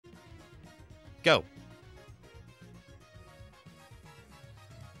Go.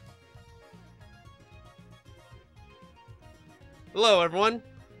 Hello, everyone.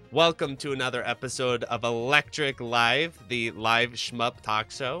 Welcome to another episode of Electric Live, the live Shmup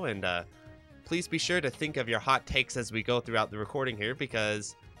Talk Show. And please be sure to think of your hot takes as we go throughout the recording here,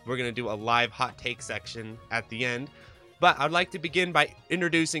 because we're going to do a live hot take section at the end. But I'd like to begin by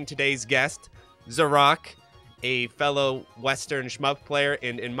introducing today's guest, Xaerock, a fellow Western Shmup player,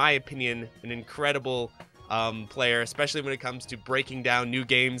 and in my opinion, an incredible player, especially when it comes to breaking down new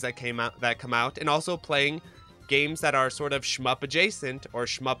games that come out, and also playing games that are sort of Shmup-Adjacent or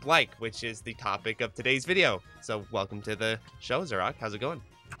Shmup-Like, which is the topic of today's video. So welcome to the show, Xaerock. How's it going?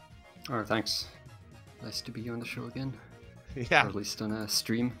 Oh, thanks. Nice to be on the show again. Yeah. Or at least on a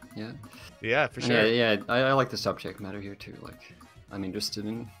stream, yeah. Yeah, for sure. Yeah, I like the subject matter here too. Like, I'm interested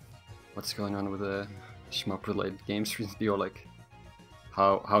in what's going on with the Shmup-related games recently, or like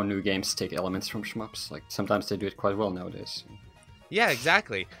how new games take elements from Shmups. Like, sometimes they do it quite well nowadays. Yeah,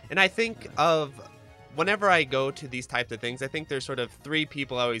 exactly. And I think of whenever I go to these types of things, I think there's sort of three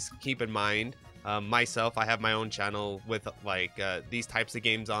people I always keep in mind. Myself, I have my own channel with like these types of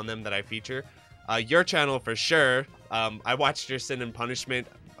games on them that I feature. Your channel for sure. I watched your Sin and Punishment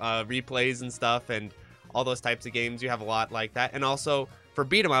replays and stuff, and all those types of games. You have a lot like that. And also for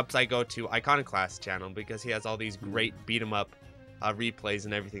beat 'em ups, I go to Iconoclast's channel because he has all these great beat 'em up replays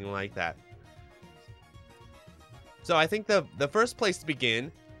and everything like that. So I think the first place to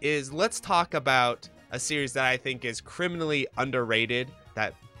begin is let's talk about a series that I think is criminally underrated,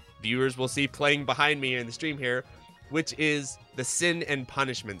 that viewers will see playing behind me in the stream here, which is the Sin and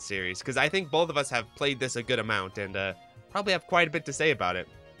Punishment series, because I think both of us have played this a good amount and probably have quite a bit to say about it.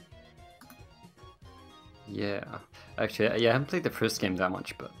 Yeah, actually, I haven't played the first game that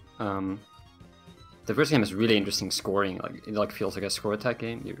much, but the first game is really interesting scoring. Like, it like feels like a score attack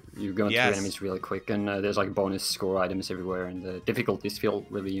game. You're going through enemies really quick, and there's like bonus score items everywhere, and the difficulties feel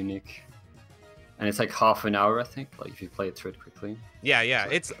really unique. And it's like half an hour, I think, like if you play it through it quickly. Yeah,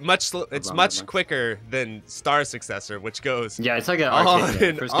 it's much quicker than Star Successor, which goes it's like an arcade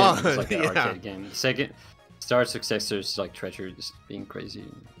game. First game is like an yeah. arcade game. The second Star Successor is like Treasure, just being crazy.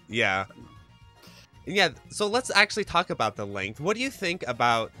 Yeah. Yeah, so let's actually talk about the length. What do you think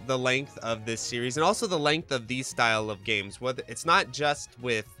about the length of this series, and also the length of these style of games? Whether it's not just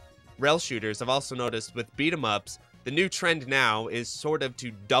with rail shooters, I've also noticed with beat 'em ups, the new trend now is sort of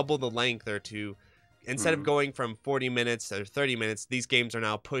to double the length, or to instead of going from 40 minutes or 30 minutes, these games are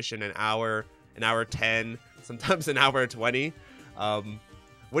now pushing an hour 10, sometimes an hour 20. What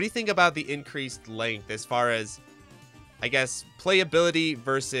do you think about the increased length as far as, I guess, playability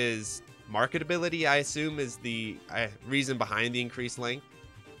versus marketability, I assume, is the reason behind the increased length?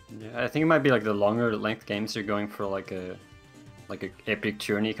 Yeah, I think it might be like the longer length games are going for like a epic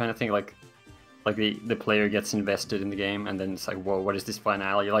journey kind of thing, like the player gets invested in the game, and then it's like, whoa, what is this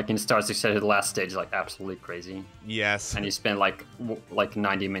finale? Like in Star Successor, the last stage is like absolutely crazy. Yes. And you spend like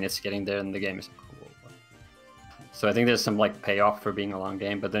 90 minutes getting there, and the game is cool. So I think there's some like payoff for being a long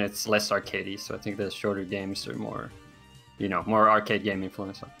game, but then it's less arcadey. So I think the shorter games are more, more arcade game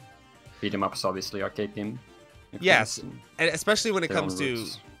influence. Like, beat 'em up is obviously arcade game influence. Yes, and especially when it comes to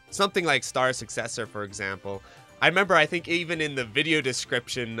something like Star Successor, for example. I remember, I think even in the video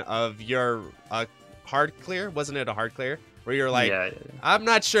description of your hard clear, wasn't it a hard clear? Where you're like, I'm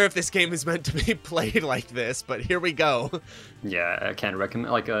not sure if this game is meant to be played like this, but here we go. Yeah, I can't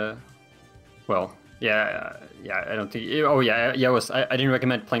recommend, like, I don't think, I didn't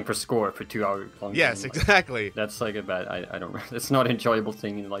recommend playing for score for 2 hours long. Yes, game. exactly. Like, that's like a bad, I don't, it's not an enjoyable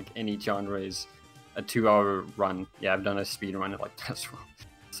thing in like any genre is a 2 hour run. Yeah, I've done a speed run like that as well.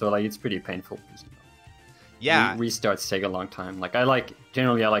 So like, it's pretty painful. Yeah. Restarts take a long time. Like I like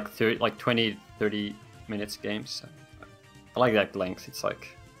 20, 30 minutes games. I like that length. It's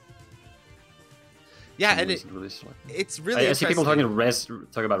like, yeah, and it's really. I see people talking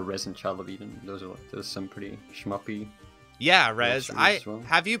about Rez and Child of Eden. Those some pretty shmuppy. Yeah, Rez.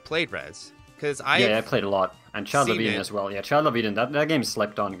 Have you played Rez? Because I played a lot, and Child of Eden as well. Yeah, Child of Eden. That game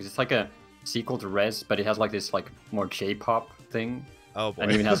slept on because it's like a sequel to Rez, but it has like this like more J-pop thing. Oh boy.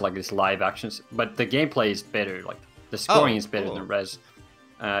 And even has like this live actions, but the gameplay is better. Like the scoring is better than Rez.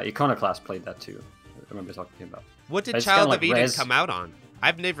 Iconoclast played that too. I remember talking to him about. What did Child of Eden come out on?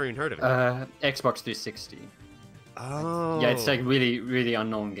 I've never even heard of it. Xbox 360. Oh. Yeah, it's like really, really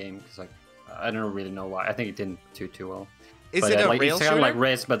unknown game because like I don't really know why. I think it didn't do too well. Is it a like, rail shooter? It's kind of like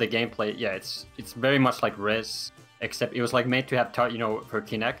Rez, but the gameplay, it's very much like Rez, except it was like made to have for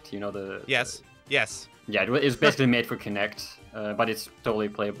Kinect. Yes. Yeah, it was basically made for Kinect, but it's totally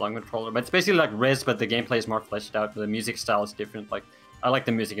playable on controller. But it's basically like Rez, but the gameplay is more fleshed out. The music style is different. Like I like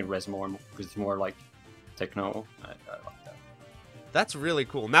the music in Res more because it's more like techno. I like that. That's really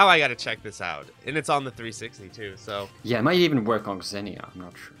cool. Now I gotta check this out, and it's on the 360 too. So yeah, it might even work on Xenia. I'm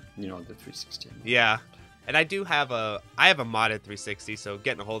not sure. You know, the 360. Yeah, and I have a modded 360, so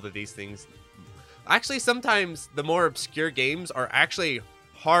getting a hold of these things. Actually, sometimes the more obscure games are actually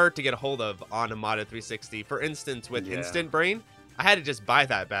hard to get a hold of on a modded 360. For instance, with Instant Brain, I had to just buy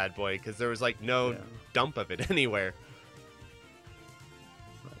that bad boy because there was like no dump of it anywhere.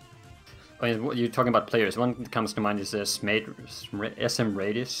 I mean, you're talking about players. One that comes to mind is SM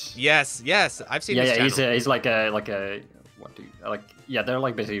Radis. Yes, I've seen. Yeah, he's like a what do you like? Yeah, they're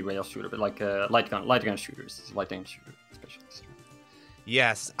like basically rail shooter, but like light gun shooters. It's a light gun shooter specialist.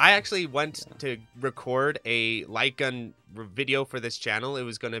 Yes, I actually went to record a light gun video for this channel. It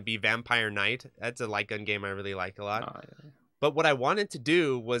was going to be Vampire Knight. That's a light gun game I really like a lot. But what I wanted to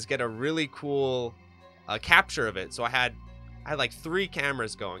do was get a really cool capture of it. So I had like 3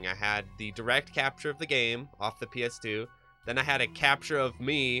 cameras going. I had the direct capture of the game off the PS2. Then I had a capture of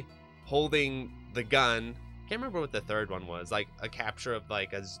me holding the gun. Can't remember what the third one was. Like a capture of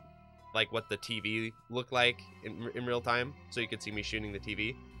like what the TV looked like in real time, so you could see me shooting the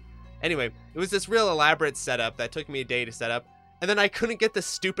TV. Anyway, it was this real elaborate setup that took me a day to set up, and then I couldn't get the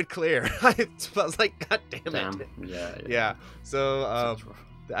stupid clear. I was like, God damn it. Yeah. So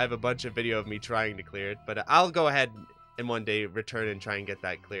I have a bunch of video of me trying to clear it, but I'll go ahead and one day return and try and get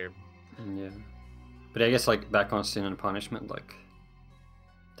that clear. Yeah. But I guess like back on Sin and Punishment, like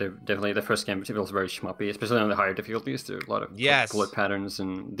definitely the first game feels very shmuppy, especially on the higher difficulties. There are a lot of bullet patterns,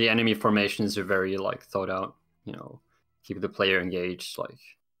 and the enemy formations are very like thought out. You know, keep the player engaged.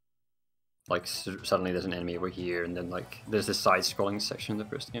 Like suddenly there's an enemy over here, and then like there's this side-scrolling section in the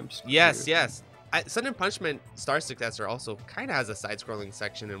first game. Yes. Sin and Punishment Star Successor also kind of has a side-scrolling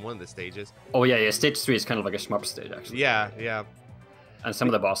section in one of the stages. Oh yeah. Stage 3 is kind of like a shmup stage actually. Yeah. And some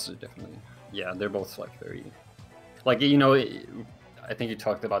of the bosses are definitely. Yeah, they're both like very, like you know. I think you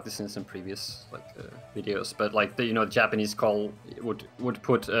talked about this in some previous videos, but like the Japanese call would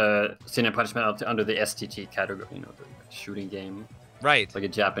put Sin and Punishment under the STT category, the shooting game. Right. Like a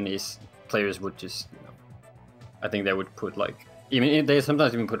Japanese players would just, I think they would put like they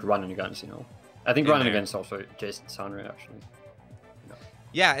sometimes even put run and guns. I think run and guns also Jason's genre actually.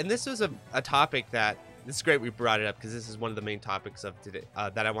 Yeah, and this was a topic that this is great we brought it up because this is one of the main topics of today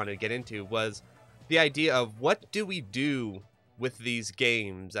that I wanted to get into was the idea of what do we do with these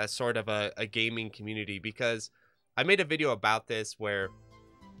games as sort of a gaming community, because I made a video about this where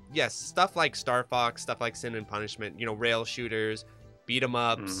yes, stuff like Star Fox, stuff like Sin and Punishment, rail shooters, beat 'em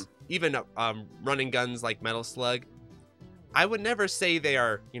ups, even running guns like Metal Slug, I would never say they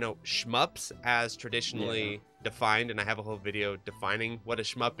are shmups as traditionally defined, and I have a whole video defining what a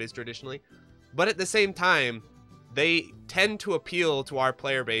shmup is traditionally, but at the same time they tend to appeal to our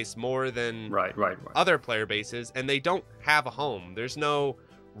player base more than other player bases, and they don't have a home. There's no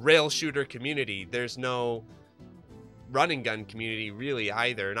rail shooter community. There's no running gun community really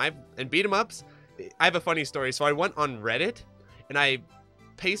either. And beat 'em ups, I have a funny story. So I went on Reddit and I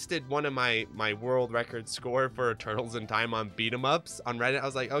pasted one of my world record score for Turtles in Time on beat 'em ups on Reddit. I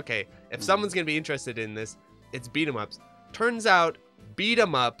was like, okay, if someone's gonna be interested in this, it's beat 'em ups. Turns out beat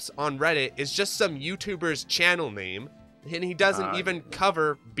 'em ups on Reddit is just some YouTuber's channel name, and he doesn't even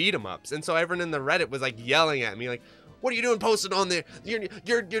cover beat 'em ups. And so everyone in the Reddit was like yelling at me like, what are you doing posting on there?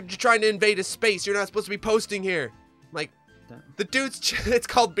 You're trying to invade a space. You're not supposed to be posting here. I'm like, the dude's it's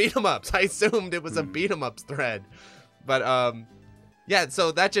called beat 'em ups. I assumed it was a beat 'em ups thread. But yeah,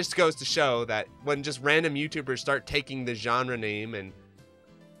 so that just goes to show that when just random YouTubers start taking the genre name and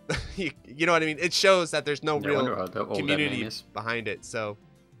you know what I mean, it shows that there's no real community behind it. So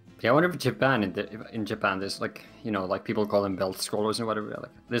yeah, I wonder if in Japan there's like like people call them belt scrollers or whatever.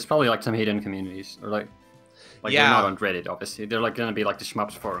 Like, there's probably like some hidden communities, or like they're not on Reddit obviously. They're like gonna be like the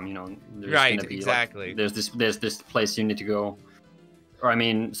Shmups forum, There's gonna be, exactly. Like, there's this place you need to go. Or I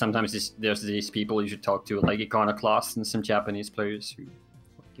mean, sometimes there's these people you should talk to, like Iconoclast and some Japanese players who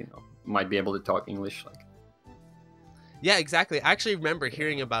might be able to talk English, like. Yeah, exactly. I actually remember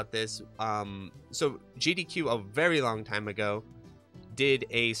hearing about this. So GDQ a very long time ago did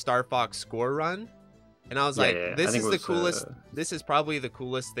a Star Fox score run, and I was like, "This is the coolest. This is probably the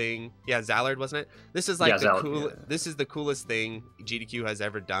coolest thing." Yeah, Zallard, wasn't it? This is like This is the coolest thing GDQ has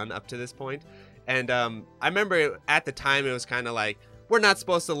ever done up to this point. And I remember at the time it was kind of like, we're not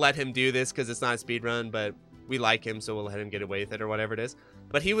supposed to let him do this because it's not a speed run, but we like him, so we'll let him get away with it or whatever it is.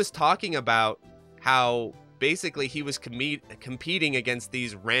 But he was talking about how basically he was competing against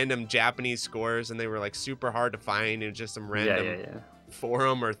these random Japanese scores, and they were like super hard to find in just some random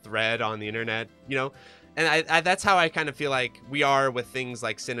forum or thread on the internet, And that's how I kind of feel like we are with things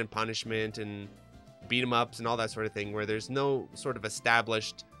like Sin and Punishment and beat 'em ups and all that sort of thing, where there's no sort of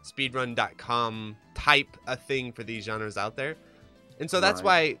established speedrun.com type of thing for these genres out there. And so that's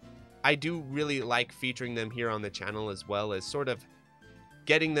why I do really like featuring them here on the channel, as well as sort of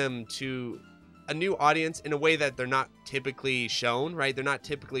getting them to a new audience in a way that they're not typically shown, right? They're not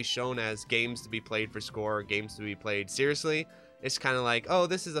typically shown as games to be played for score or games to be played seriously. It's kind of like, oh,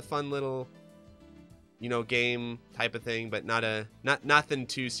 this is a fun little, you know, game type of thing, but nothing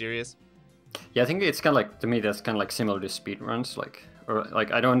too serious. Yeah, I think it's kind of like, to me, that's kind of like similar to speedruns, like, or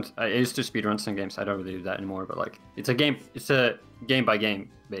like I used to speedrun some games. I don't really do that anymore, but like it's a game by game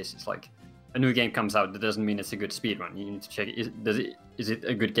basis. Like a new game comes out, that doesn't mean it's a good speedrun. You need to check it. Is it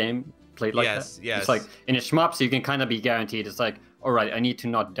a good game played like that? Yes. It's like in a shmups, you can kind of be guaranteed. It's like, all right, I need to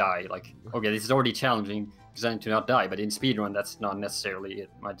not die. Like, okay, this is already challenging because I need to not die. But in speedrun, that's not necessarily. It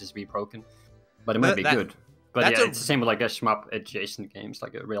might just be broken, but it might be good. But yeah, it's the same with like a Shmup-Adjacent games,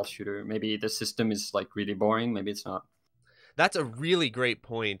 like a rail shooter. Maybe the system is like really boring. Maybe it's not. That's a really great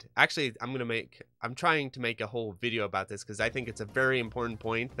point. Actually, I'm trying to make a whole video about this because I think it's a very important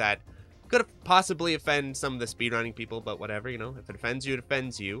point that could possibly offend some of the speedrunning people, but whatever, you know, if it offends you, it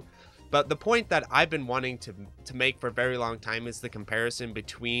offends you. But the point that I've been wanting to make for a very long time is the comparison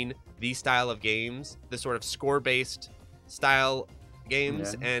between these style of games, the sort of score-based style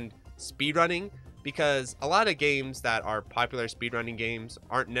games, and speedrunning, because a lot of games that are popular speedrunning games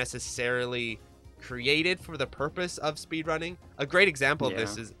aren't necessarily created for the purpose of speedrunning. A great example of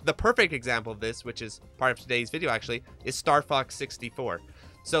this is the perfect example of this, which is part of today's video actually, is Star Fox 64.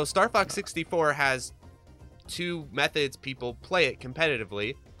 So Star Fox 64 has two methods people play it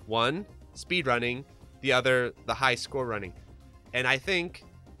competitively. One, speedrunning, the other, the high score running. And I think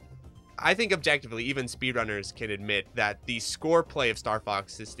objectively, even speedrunners can admit that the score play of Star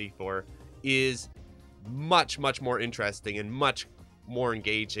Fox 64 is much more interesting and much more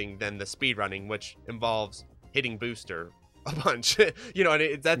engaging than the speedrunning, which involves hitting booster a bunch. You know,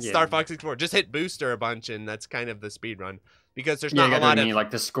 and that's Star Fox 64. Just hit booster a bunch, and that's kind of the speedrun, because there's not a lot of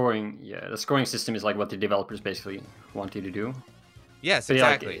like the scoring. Yeah, the scoring system is like what the developers basically want you to do. Yes, but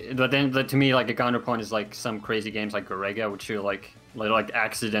exactly. Like, but then, to me, like a counterpoint is like some crazy games like Gorega, which are like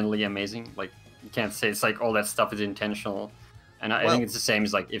accidentally amazing. Like you can't say it's like all that stuff is intentional. And I think it's the same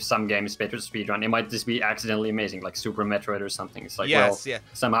as like if some game is better to speedrun, it might just be accidentally amazing, like Super Metroid or something. It's like,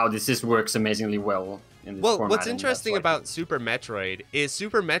 somehow this just works amazingly well in this format. What's interesting about Super Metroid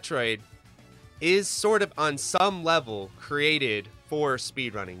is sort of on some level created for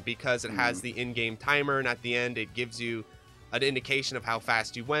speedrunning, because it has the in-game timer, and at the end it gives you an indication of how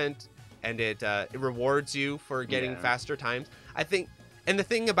fast you went, and it rewards you for getting faster times. I think. And the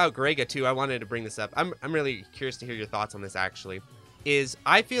thing about Gorega too, I wanted to bring this up. I'm really curious to hear your thoughts on this actually. Is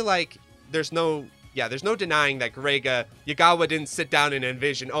I feel like there's no denying that Gorega, Yagawa didn't sit down and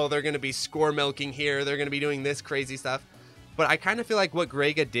envision, oh, they're going to be score milking here, they're going to be doing this crazy stuff. But I kind of feel like what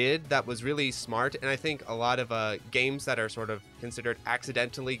Gorega did that was really smart, and I think a lot of games that are sort of considered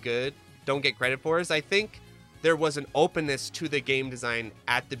accidentally good don't get credit for, is I think there was an openness to the game design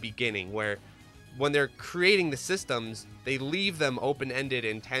at the beginning, where when they're creating the systems, they leave them open-ended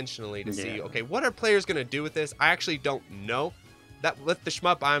intentionally to see, okay, what are players going to do with this? I actually don't know. That with the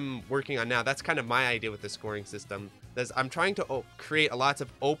shmup I'm working on now, that's kind of my idea with the scoring system. I'm trying to create lots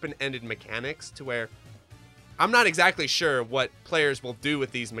of open-ended mechanics to where I'm not exactly sure what players will do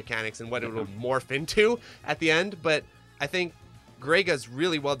with these mechanics and what it will morph into at the end, but I think Gorega's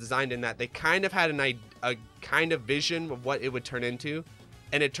really well designed in that they kind of had a kind of vision of what it would turn into.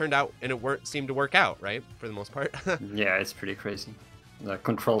 And it turned out, and it seemed to work out, right? For the most part. Yeah, it's pretty crazy. The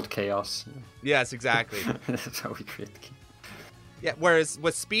controlled chaos. Yes, exactly. That's how we create the game. Yeah, whereas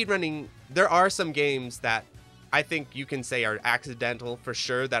with speedrunning, there are some games that I think you can say are accidental for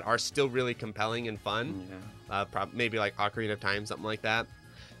sure, that are still really compelling and fun. Yeah. Maybe like Ocarina of Time, something like that.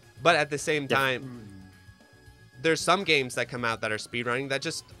 But at the same time, there's some games that come out that are speedrunning that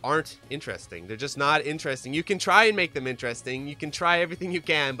just aren't interesting. They're just not interesting. You can try and make them interesting. You can try everything you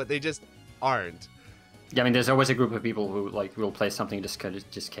can, but they just aren't. Yeah, I mean, there's always a group of people who like will play something just because it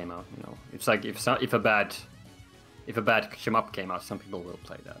just came out. You know, it's like if a bad shmup came out, some people will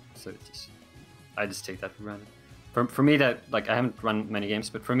play that. So I just take that for granted. For me, that like I haven't run many games,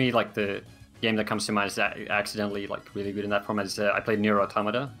 but for me, like the game that comes to mind is accidentally like really good in that format is I played Nier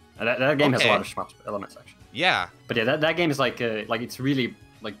Automata. And that game has a lot of shmup elements actually. Yeah. But yeah, that game is like it's really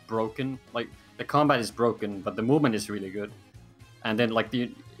like broken. Like the combat is broken, but the movement is really good. And then like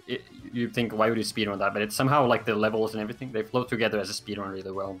you think, why would you speedrun that? But it's somehow like the levels and everything, they flow together as a speedrun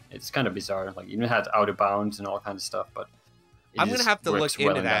really well. It's kind of bizarre. Like you even had out of bounds and all kinds of stuff, but I'm gonna have to look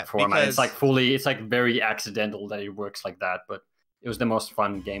into that form. because It's like very accidental that it works like that, but it was the most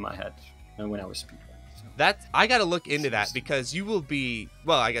fun game I had when I was speedrunning. So. I gotta look into that because you will be,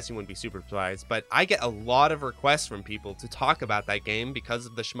 well, I guess you wouldn't be super surprised, but I get a lot of requests from people to talk about that game because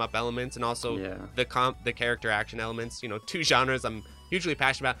of the shmup elements and also the character action elements. You know, two genres I'm hugely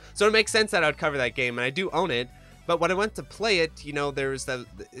passionate about, so it makes sense that I would cover that game, and I do own it. But when I went to play it, you know, there was the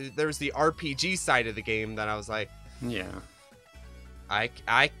RPG side of the game that I was like, yeah,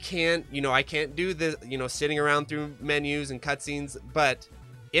 I can't, you know, I can't do the, you know, sitting around through menus and cutscenes. But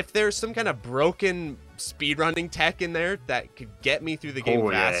if there's some kind of broken speedrunning tech in there that could get me through the game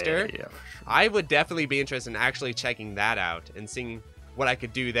faster, sure. I would definitely be interested in actually checking that out and seeing what I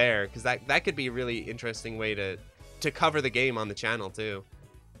could do there, because that could be a really interesting way to cover the game on the channel too.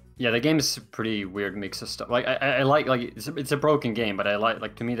 Yeah, the game is a pretty weird mix of stuff. Like I like it's a broken game, but I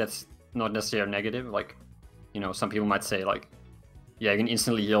like to me that's not necessarily negative. Like, you know, some people might say like, yeah, you can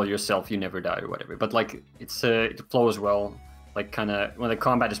instantly heal yourself, you never die or whatever. But like it flows well. Like kind of when the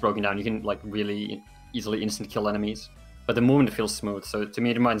combat is broken down, you can like really easily instant kill enemies. But the movement feels smooth. So to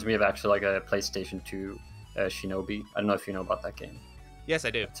me, it reminds me of actually like a PlayStation 2 Shinobi. I don't know if you know about that game. Yes, I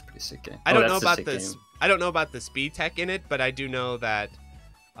do. It's a pretty sick game. I don't know about this. I don't know about the speed tech in it, but I do know that.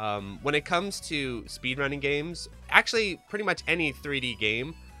 When it comes to speedrunning games, actually pretty much any 3D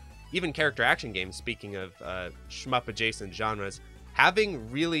game, even character action games, speaking of shmup-adjacent genres, having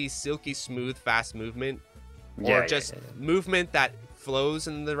really silky smooth fast movement or movement that flows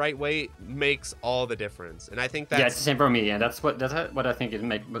in the right way makes all the difference. And I think that's... Yeah, it's the same for me, and that's what I think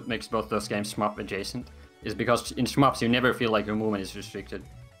makes both those games shmup-adjacent, is because in shmups you never feel like your movement is restricted.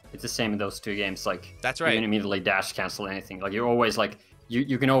 It's the same in those two games. Like, that's right. You can immediately dash cancel anything. Like, you're always like...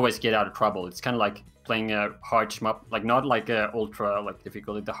 You can always get out of trouble. It's kind of like playing a hard shmup, like not like a ultra like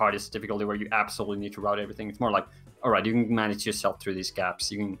difficulty, the hardest difficulty where you absolutely need to route everything. It's more like, all right, you can manage yourself through these gaps.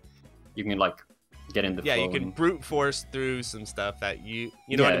 You can like get in the flow. Yeah, you can brute force through some stuff that you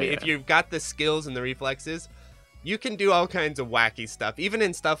know what I mean. Yeah. If you've got the skills and the reflexes, you can do all kinds of wacky stuff. Even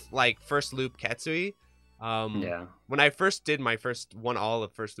in stuff like First Loop Ketsui. When I first did my first all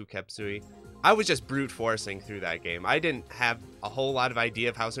of First Loop Ketsui, I was just brute forcing through that game. I didn't have a whole lot of idea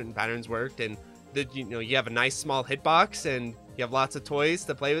of how certain patterns worked, and you have a nice small hitbox and you have lots of toys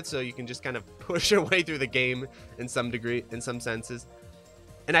to play with, so you can just kind of push your way through the game in some degree, in some senses.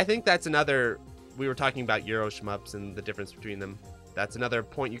 And I think that's another, we were talking about Euro shmups and the difference between them. That's another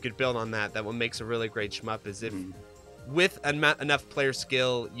point you could build on that what makes a really great shmup is if with enough player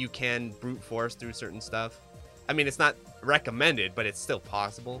skill, you can brute force through certain stuff. I mean, it's not recommended, but it's still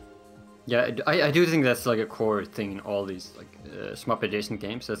possible. Yeah, I do think that's like a core thing in all these like shmup-adjacent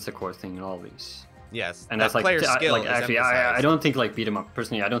games. That's the core thing in all these. Yes, and that's like player skill. Like actually, I don't think like beat 'em up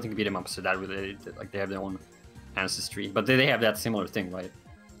personally. I don't think beat 'em ups are that related. Like they have their own ancestry, but they have that similar thing, right?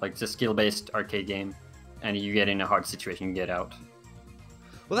 Like it's a skill-based arcade game, and you get in a hard situation, you get out.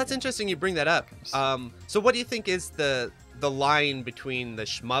 Well, that's interesting you bring that up. So what do you think is the line between the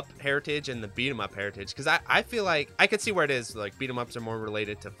shmup heritage and the beat 'em up heritage? Because I feel like I could see where it is. Like beat 'em ups are more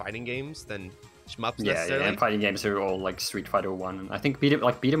related to fighting games than shmups necessarily. Yeah, and fighting games are all like Street Fighter 1. I think beat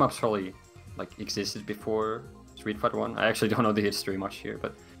 'em ups probably like existed before Street Fighter 1. I actually don't know the history much here,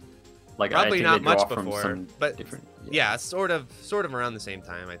 but like probably I think not they draw much from before, some but different. Yeah, sort of around the same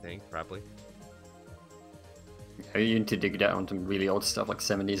time. I think probably. You need to dig down some really old stuff, like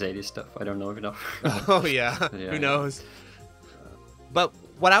 70s, 80s stuff. I don't know enough. Oh yeah, who knows? But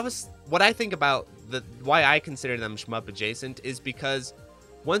what I think about why I consider them shmup adjacent is because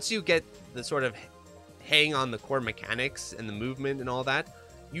once you get the sort of hang on the core mechanics and the movement and all that,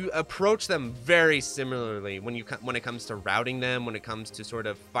 you approach them very similarly when it comes to routing them, when it comes to sort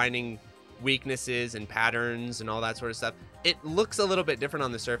of finding weaknesses and patterns and all that sort of stuff. It looks a little bit different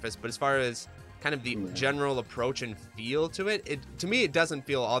on the surface, but as far as kind of the general approach and feel to it, to me it doesn't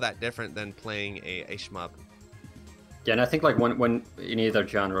feel all that different than playing a shmup. Yeah, and I think like when in either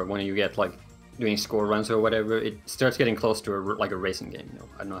genre, when you get like doing score runs or whatever, it starts getting close to a racing game. You know,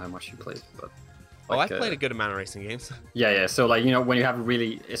 I don't know how much you played, but like, I've played a good amount of racing games. Yeah. So like when you have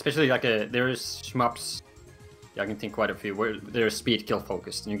really, especially like there's shmups. Yeah, I can think quite a few where they're speed kill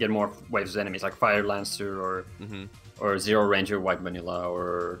focused, and you get more waves of enemies like Fire Lancer or Zero Ranger White Vanilla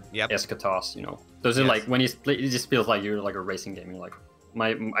or Escatos. You know, those are like when you play, it just feels like you're like a racing game. You're like,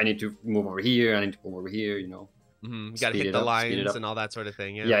 I need to move over here. I need to move over here. You know. You gotta hit the lines and all that sort of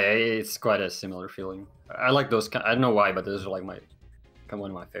thing. Yeah, it's quite a similar feeling. I like those. I don't know why, but those are like one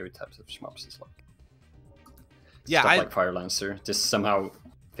of my favorite types of shmups. It's like stuff like Fire Lancer just somehow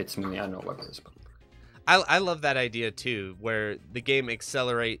fits me. I don't know what it is, but I love that idea too, where the game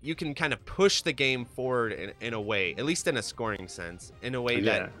accelerate. You can kind of push the game forward in a way, at least in a scoring sense, in a way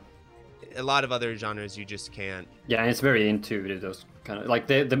that a lot of other genres you just can't. Yeah, and it's very intuitive. Those kind of like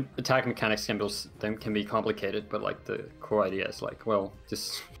the attack mechanics can be complicated, but like the core idea is like, well,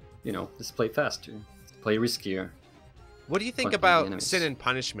 just just play faster, play riskier. What do you think about Sin and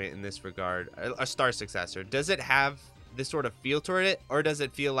Punishment in this regard? A Star Successor, does it have this sort of feel toward it, or does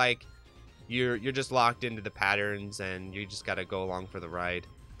it feel like you're just locked into the patterns and you just got to go along for the ride?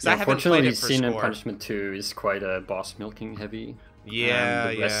 Yeah, unfortunately, Sin and Punishment 2 is quite a boss milking heavy.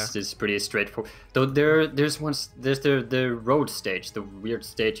 Yeah, the rest is pretty straightforward. Though there's the road stage, the weird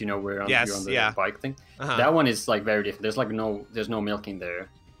stage, where you're on the bike thing. That one is like very different. There's no milking there.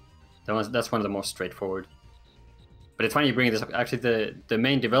 That's one of the most straightforward. But it's funny you bring this up. Actually, the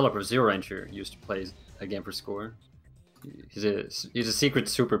main developer, Zero Ranger, used to play a game for Score. He's a secret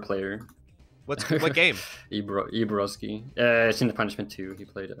super player. What game? Ibrowski. It's in the Punishment 2. He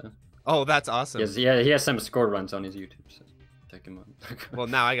played. Oh, that's awesome. He has some score runs on his YouTube. So check him out. Well,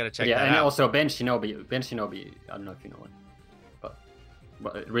 now I gotta check. Yeah, and out. Also Ben Shinobi. I don't know if you know him, but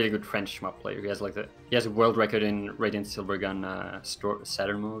a really good French Shmup player. He has a world record in Radiant Silvergun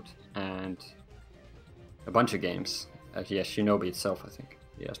Saturn mode and a bunch of games. Actually, yeah, Shinobi itself, I think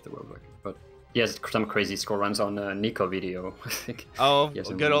he has the world record, but. He has some crazy score runs on Nico video, I think. Oh,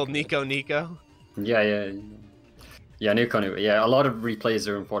 good old Nico. Yeah, Nico. Yeah, a lot of replays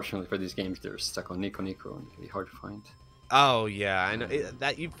are unfortunately for these games. They're stuck on Nico, and it's really hard to find. Oh yeah, I know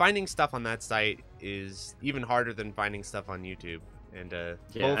finding stuff on that site is even harder than finding stuff on YouTube. And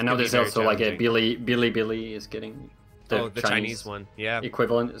I know there's also like a Billy is getting the Chinese one,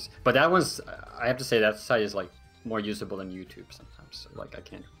 equivalent. But that one's, I have to say, that site is like more usable than YouTube sometimes. So, like I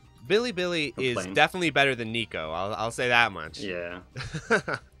can't. Billy is definitely better than Nico. I'll say that much. Yeah.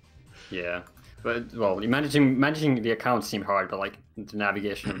 Yeah. But well, managing the account seemed hard, but like the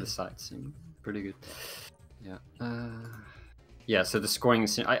navigation of the site seemed pretty good. Yeah. Yeah. So the scoring,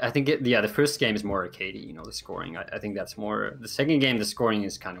 I think the first game is more arcadey. The scoring. I think that's more. The second game, the scoring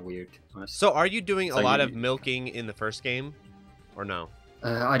is kind of weird. Honestly. So are you doing a lot of milking in the first game, or no?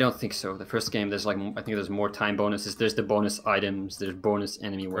 I don't think so. The first game, I think there's more time bonuses. There's the bonus items. There's bonus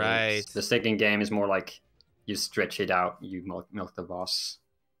enemy waves. Right. The second game is more like you stretch it out. You milk the boss.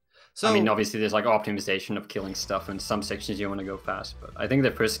 So I mean, obviously there's like optimization of killing stuff, and some sections you want to go fast. But I think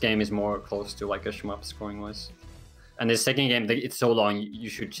the first game is more close to like a shmup scoring wise. And the second game, it's so long. You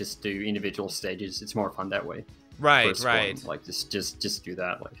should just do individual stages. It's more fun that way. Right. Like just do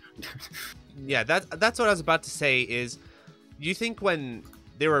that. Like. Yeah, that's what I was about to say. Is you think when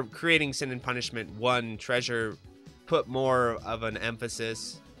they were creating Sin and Punishment 1, Treasure put more of an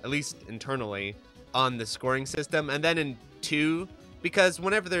emphasis, at least internally, on the scoring system, and then in 2, because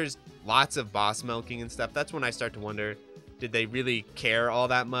whenever there's lots of boss milking and stuff, that's when I start to wonder, did they really care all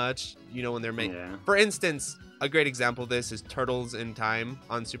that much? When they're making. Yeah. For instance, a great example of this is Turtles in Time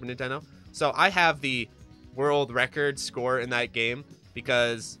on Super Nintendo. So I have the world record score in that game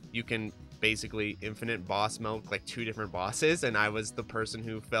because you can basically infinite boss milk like 2 different bosses, and I was the person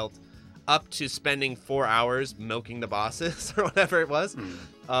who felt up to spending 4 hours milking the bosses or whatever it was.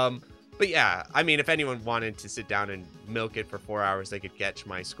 But yeah, I mean, if anyone wanted to sit down and milk it for 4 hours, they could get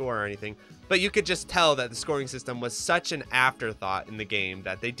my score or anything. But you could just tell that the scoring system was such an afterthought in the game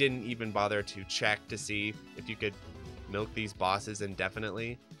that they didn't even bother to check to see if you could milk these bosses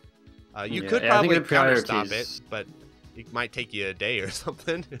indefinitely. You could probably counter stop it, but it might take you a day or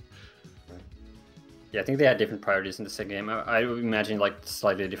something. Yeah, I think they had different priorities in the second game. I would imagine like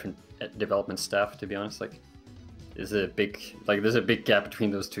slightly different development staff. To be honest, like there's a big gap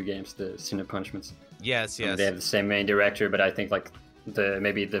between those 2 games, the Sin and Punishments. Yes. They have the same main director, but I think like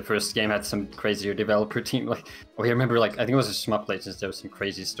maybe the first game had some crazier developer team. Like, I remember like I think it was a Shmup-Like Games. There was some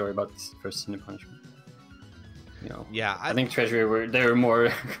crazy story about this first Sin and Punishment. Yeah, I think Treasury they were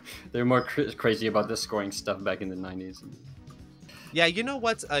more crazy about the scoring stuff back in the 90s. Yeah,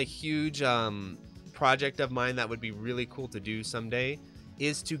 what's a huge project of mine that would be really cool to do someday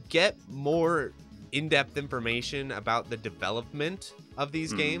is to get more in-depth information about the development of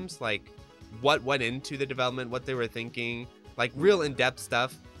these games, like what went into the development, what they were thinking, like real in-depth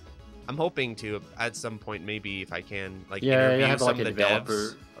stuff. I'm hoping to at some point, maybe if I can, like interview some of the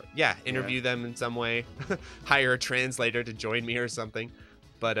devs. Yeah, interview them in some way, hire a translator to join me or something.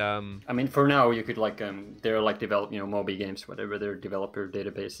 But I mean, for now you could like they're like develop Moby Games, whatever, their developer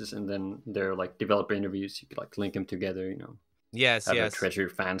databases, and then they're like developer interviews. You could like link them together, Yes. A Treasure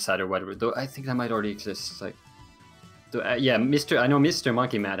fan site or whatever. Though I think that might already exist. Like, yeah, I know Mr.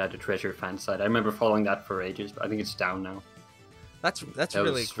 Monkey Mad had a Treasure fan site. I remember following that for ages, but I think it's down now. That's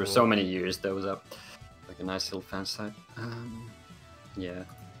really cool. For so many years that was up. like a nice little fan site. Yeah.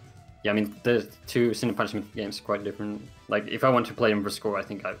 Yeah, I mean, the two Sin and Punishment games are quite different. Like, if I want to play them for score, I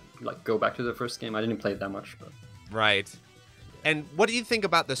think I'd like go back to the first game. I didn't play it that much, but... Right. And what do you think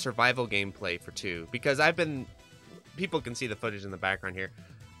about the survival gameplay for 2? Because people can see the footage in the background here.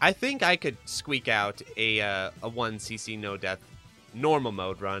 I think I could squeak out a 1cc no death normal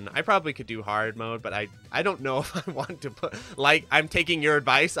mode run. I probably could do hard mode, but I don't know if I want to put, like, I'm taking your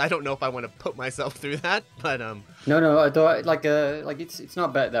advice. I don't know if I want to put myself through that, but No, I thought like it's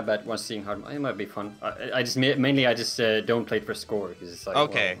not that bad once seeing hard mode. It might be fun. I just mainly don't play it for score because it's like,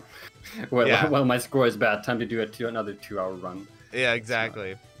 okay, well, my score is bad. Time to do another 2-hour run. Yeah,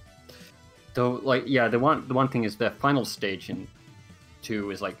 exactly. Though, like, yeah, the one thing is the final stage in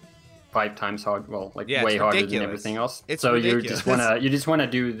 2 is like 5 times hard. Well, like way harder than everything else. It's so ridiculous. you just wanna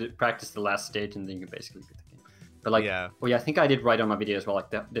practice the last stage and then you basically beat the game. But like, well, yeah, I think I did write on my video as well. Like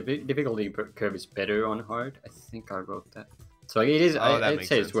the difficulty curve is better on hard. I think I wrote that. So like, it is. I'd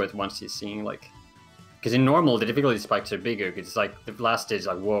say it's worth once you're seeing like, because in normal the difficulty spikes are bigger. Because it's like the last stage is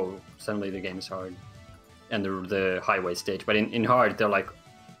like, whoa, suddenly the game is hard, and the highway stage. But in hard they're like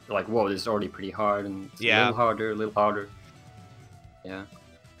whoa, this is already pretty hard, and it's a little harder. Yeah.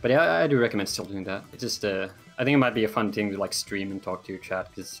 But yeah, I do recommend still doing that. It's just, I think it might be a fun thing to like stream and talk to your chat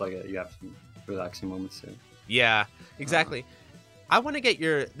because it's like you have some relaxing moments. So. Yeah, exactly. I want to get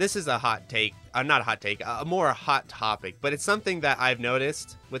your. This is a hot take. Not a hot take. A more hot topic, but it's something that I've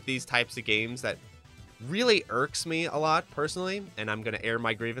noticed with these types of games that really irks me a lot personally, and I'm gonna air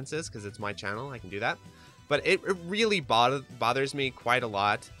my grievances because it's my channel. I can do that. But it really bothers me quite a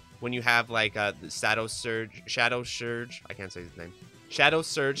lot when you have like Shadow Surge. I can't say his name. Shadow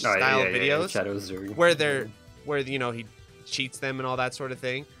Surge style videos where you know he cheats them and all that sort of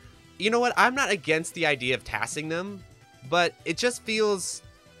thing. You know what? I'm not against the idea of tassing them, but it just feels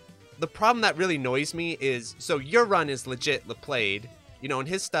the problem that really annoys me is so your run is legit played, you know, and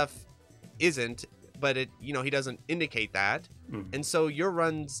his stuff isn't, but it, you know, he doesn't indicate that. And so your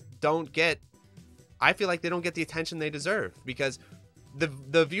runs don't get, I feel like they don't get the attention they deserve because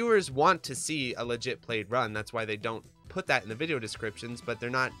the viewers want to see a legit played run. That's why they don't put that in the video descriptions, but they're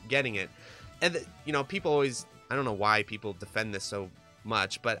not getting it. And you know, people always, I don't know why people defend this so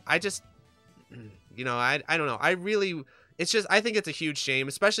much, but I just, you know, I don't know. I really, it's just, I think it's a huge shame,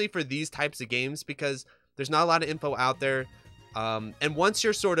 especially for these types of games because there's not a lot of info out there. And once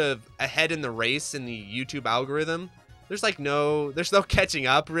you're sort of ahead in the race in the YouTube algorithm, there's no catching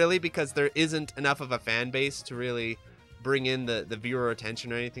up really because there isn't enough of a fan base to really bring in the viewer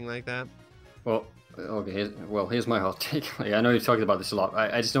attention or anything like that. Well, okay, here's my hot take. Like, I know you've talked about this a lot.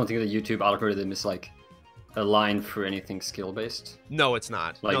 I just don't think the YouTube algorithm is like aligned for anything skill based. No, it's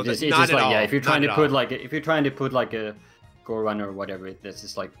not. Like, no, it's not just at like all. yeah, if you're trying to put like a go run or whatever, it's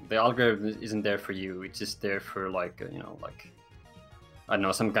just like the algorithm isn't there for you. It's just there for like you know, like I don't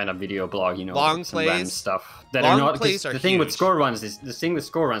know, some kind of video blog, you know, long like plays, random stuff that long are not. Plays are the thing huge. with score runs is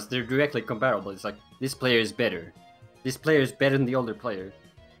they're directly comparable. It's like this player is better. This player is better than the older player.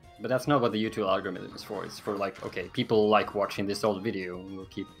 But that's not what the YouTube algorithm is for. It's for like, okay, people like watching this old video, and we'll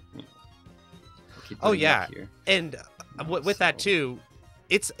keep. You know, oh yeah, and with that too,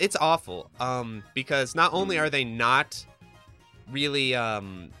 it's awful. Because not only are they not really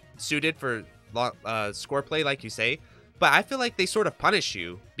suited for score play, like you say, but I feel like they sort of punish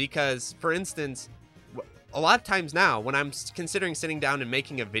you because, for instance, a lot of times now when I'm considering sitting down and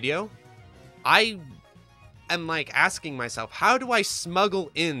making a video, I'm like asking myself, how do I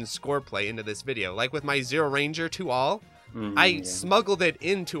smuggle in score play into this video? Like with my Zero Ranger 2-all, I smuggled it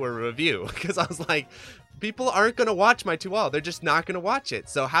into a review because I was like, people aren't going to watch my 2-all. They're just not going to watch it.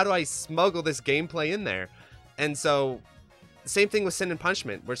 So how do I smuggle this gameplay in there? And so same thing with Sin and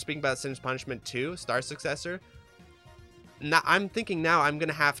Punishment. We're speaking about Sin and Punishment 2, Star Successor. Now, I'm thinking now I'm going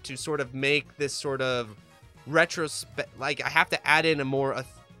to have to sort of make this sort of retrospect, like I have to add in a more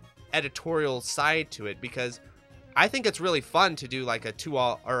editorial side to it because I think it's really fun to do like a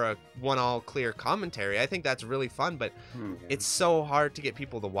 2-all or a 1-all clear commentary. I think that's really fun, but it's so hard to get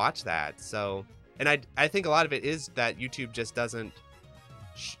people to watch that. So, and I think a lot of it is that YouTube just doesn't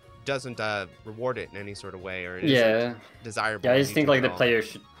reward it in any sort of way or it isn't desirable. Yeah, I just think like the players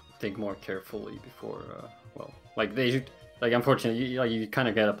should think more carefully before like they should, like, unfortunately you kind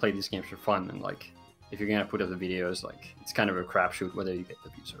of gotta play these games for fun, and like if you're gonna put up the videos, like it's kind of a crapshoot whether you get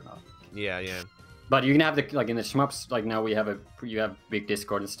the views or not. Yeah. But you can have the, like in the Shmups, like now you have big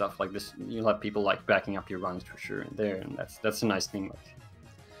Discord and stuff like this. You'll have people like backing up your runs for sure in there, and that's a nice thing. Like,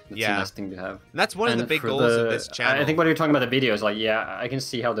 it's a nice thing to have. And that's one of the big goals of this channel. I think when you're talking about the videos, like I can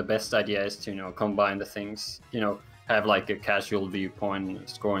see how the best idea is to combine the things. have like a casual viewpoint,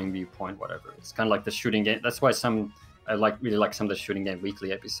 scoring viewpoint, whatever. It's kind of like the shooting game. That's why I really like some of the shooting game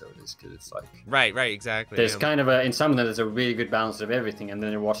weekly episodes, because it's like right, exactly. There's kind of in some of them there's a really good balance of everything, and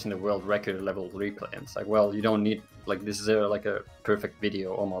then you're watching the world record level replay, and it's like, well, you don't need like this is like a perfect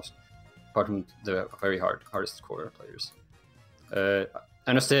video almost, apart from the very hardest core players.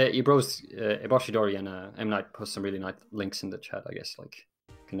 And also, Eboshidori and M Night post some really nice links in the chat. I guess like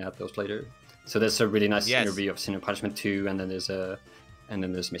you can add those later. So there's a really nice interview of Sin and Punishment 2, and then there's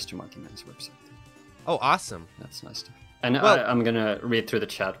Mr. Monkey Man's website. Oh, awesome! That's nice stuff. And I'm gonna read through the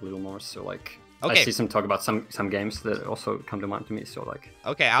chat a little more. So like, I see some talk about some games that also come to mind to me. So like,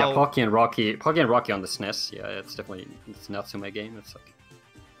 Pocky and Rocky on the SNES. Yeah, it's Natsume game. It's like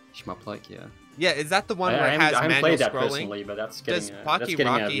Shmup-like. Yeah. Yeah, is that the one where it has I haven't manual played that scrolling? Personally, but that's getting. Does Pocky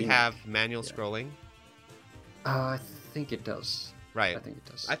Rocky have manual scrolling? I think it does. Right. I think it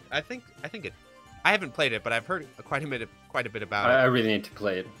does. I think it. I haven't played it, but I've heard quite a bit about it. I really need to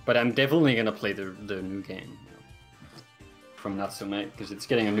play it, but I'm definitely gonna play the new game from Natsume, because it's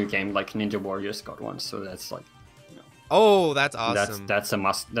getting a new game. Like Ninja Warriors got one, so that's like. Oh, that's awesome. That's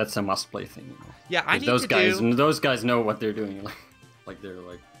a must play thing. Yeah, I need those guys know what they're doing. Like they're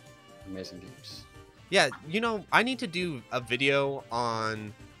like amazing games. Yeah, I need to do a video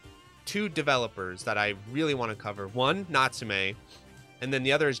on 2 developers that I really want to cover. One, Natsume, and then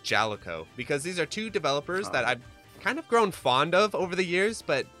the other is Jalico, because these are 2 developers that I've kind of grown fond of over the years,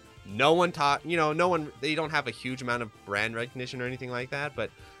 but no one they don't have a huge amount of brand recognition or anything like that. But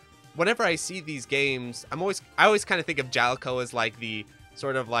whenever I see these games, I always kind of think of Jalico as like the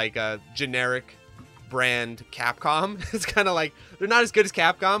sort of like a generic brand Capcom. It's kind of like they're not as good as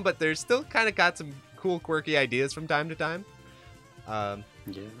Capcom, but they're still kind of got some cool, quirky ideas from time to time.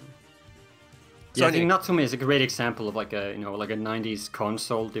 So I think Natsume is a great example of like a like a 90s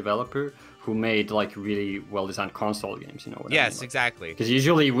console developer who made like really well-designed console games. Yes, like, exactly. Because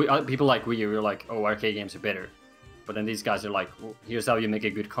usually people like we're like, oh, arcade games are better, but then these guys are like, well, here's how you make a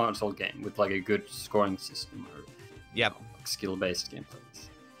good console game with like a good scoring system or skill-based gameplay.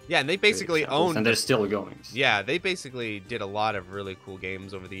 Yeah, and they basically owned... And they're still going. Yeah, they basically did a lot of really cool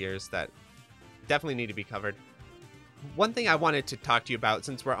games over the years that definitely need to be covered. One thing I wanted to talk to you about,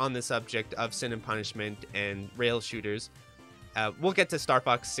 since we're on the subject of Sin and Punishment and rail shooters, we'll get to Star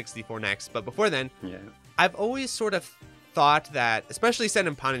Fox 64 next, but before then, I've always sort of thought that, especially Sin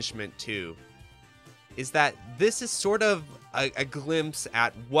and Punishment 2, is that this is sort of a glimpse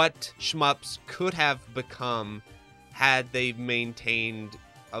at what shmups could have become had they maintained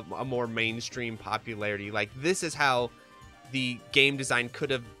a more mainstream popularity. Like, this is how the game design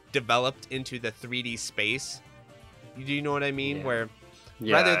could have developed into the 3D space. Do you know what I mean? Yeah. Where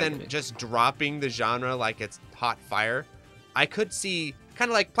rather than just dropping the genre like it's hot fire, I could see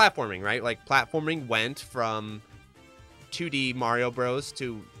kind of like platforming, right? Like platforming went from 2D Mario Bros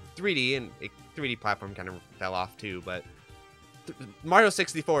to 3D, and 3D platform kind of fell off too, but Mario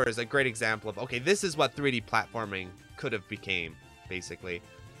 64 is a great example of, okay, this is what 3D platforming could have became, basically.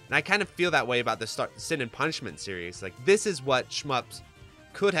 And I kind of feel that way about the Sin and Punishment series. Like, this is what shmups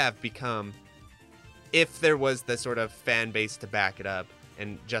could have become if there was the sort of fan base to back it up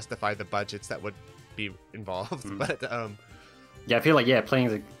and justify the budgets that would be involved. But I feel like playing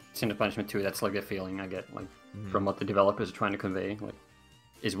the Sin and Punishment 2, that's like the feeling I get like from what the developers are trying to convey. Like,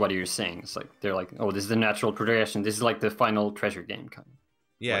 is what you're saying. It's like they're like, oh, this is the natural progression. This is like the final treasure game kind of.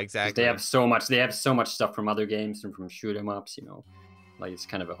 Yeah, like, exactly. They have so much stuff from other games and from shoot 'em ups. Like it's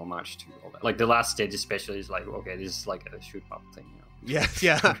kind of a homage to all that. Like the last stage especially is like, okay, this is like a shoot 'em up thing. Yeah.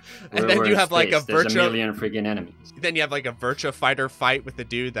 And then you have like a There's virtual... a million freaking enemies. Then you have like a Virtua Fighter fight with the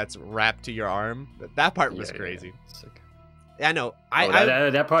dude that's wrapped to your arm. That part was crazy. Yeah, I know.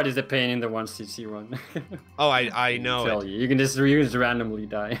 That part is a pain in the 1cc run. Oh, I know. You can just randomly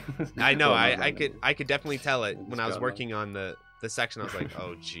die. I know. I could definitely tell it when I was working on the section. I was like,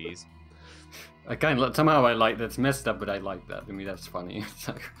 oh, jeez. Somehow I like that's messed up, but I like that. I mean, that's funny. It's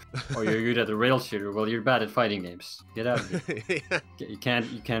like, oh, you're good at the rail shooter. Well, you're bad at fighting games. Get out of here. You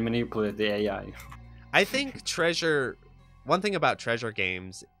can't manipulate the AI. I think one thing about treasure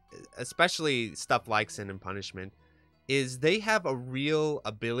games, especially stuff like Sin and Punishment, is they have a real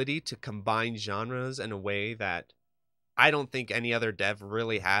ability to combine genres in a way that I don't think any other dev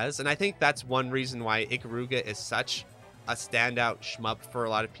really has. And I think that's one reason why Ikaruga is such a standout shmup for a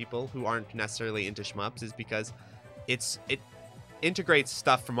lot of people who aren't necessarily into shmups, is because it integrates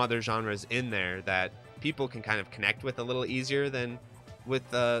stuff from other genres in there that people can kind of connect with a little easier than with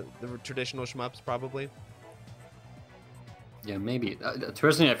the traditional shmups, probably. Yeah, maybe.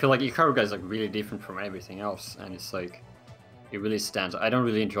 Personally, I feel like Ikaruga is like really different from everything else, and it's like it really stands. I don't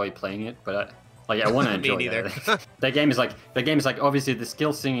really enjoy playing it, but Like I want to Me enjoy neither. that. That game is like obviously the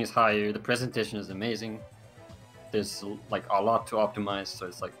skill ceiling is higher, the presentation is amazing. There's like a lot to optimize, so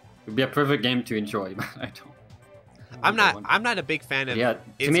it's like it would be a perfect game to enjoy. But I don't. I'm not a big fan of Yeah,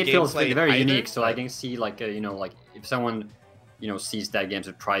 its to me it feels gameplay very either, unique. So I but- can see like like if someone sees that game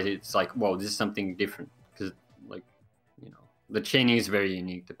and tries it, it's like whoa, this is something different because like the chaining is very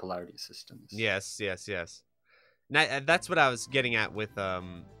unique. The polarity system. Yes. Now, that's what I was getting at with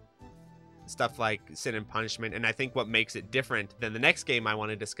stuff like Sin and Punishment, and I think what makes it different than the next game I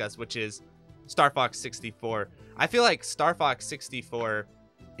want to discuss, which is Star Fox 64. I feel like Star Fox 64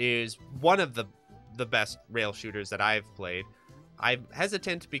 is one of the best rail shooters that I've played. I'm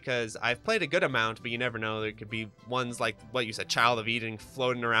hesitant because I've played a good amount, but you never know. There could be ones like what you said, Child of Eden,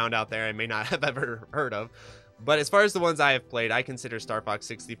 floating around out there I may not have ever heard of. But as far as the ones I have played, I consider Star Fox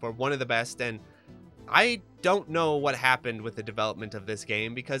 64 one of the best, and I don't know what happened with the development of this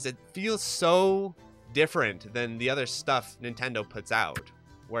game because it feels so different than the other stuff Nintendo puts out,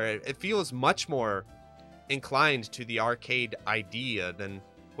 where it feels much more inclined to the arcade idea than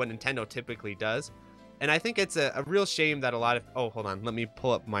what Nintendo typically does. And I think it's a real shame that a lot of... Oh, hold on. Let me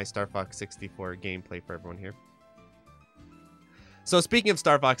pull up my Star Fox 64 gameplay for everyone here. So speaking of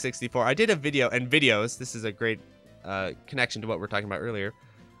Star Fox 64, I did a video, and videos, this is a great connection to what we were talking about earlier.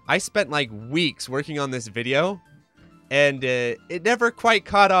 I spent like weeks working on this video, and it never quite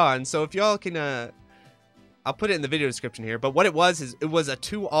caught on. So if y'all can, I'll put it in the video description here. But what it was is it was a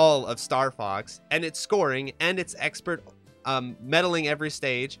 2-all of Star Fox, and its scoring and its expert meddling every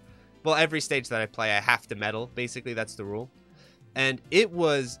stage. Well, every stage that I play, I have to medal. Basically, that's the rule. And it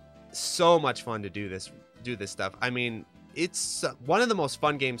was so much fun to do this stuff. I mean, it's one of the most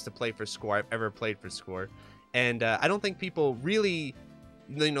fun games to play for score I've ever played for score. And I don't think people really,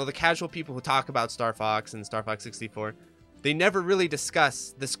 the casual people who talk about Star Fox and Star Fox 64, they never really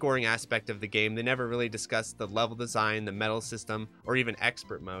discuss the scoring aspect of the game. They never really discuss the level design, the medal system, or even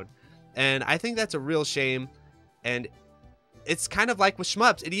expert mode. And I think that's a real shame. And it's kind of like with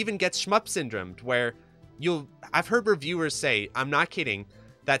Shmups. It even gets Shmup syndromed, where I've heard reviewers say, I'm not kidding,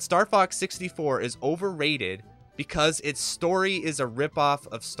 that Star Fox 64 is overrated because its story is a ripoff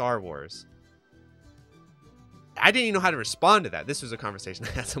of Star Wars. I didn't even know how to respond to that. This was a conversation I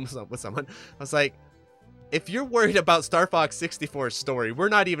had with someone. I was like, if you're worried about Star Fox 64's story, we're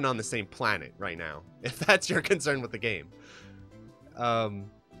not even on the same planet right now, if that's your concern with the game.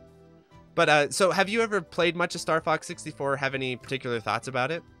 So have you ever played much of Star Fox 64? Have any particular thoughts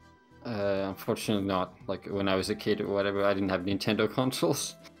about it? Unfortunately not. Like when I was a kid or whatever, I didn't have Nintendo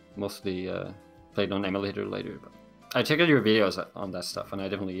consoles. Mostly played on emulator later. But I checked out your videos on that stuff, and I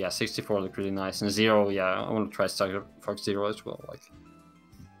definitely, 64 looked really nice. And Zero, I want to try Star Fox Zero as well. Like,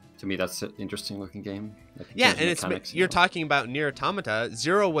 to me, that's an interesting looking game. Like, yeah, and you're talking about Nier Automata.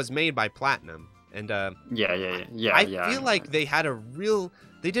 Zero was made by Platinum, and I feel like they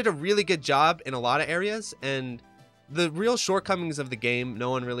did a really good job in a lot of areas, and the real shortcomings of the game no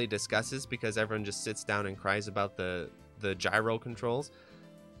one really discusses because everyone just sits down and cries about the gyro controls.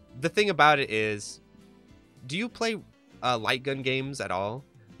 The thing about it is, do you play light gun games at all?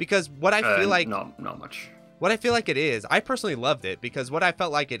 Because what I feel like... No, not much. What I feel like it is, I personally loved it because what I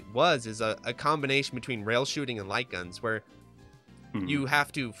felt like it was is a combination between rail shooting and light guns, where you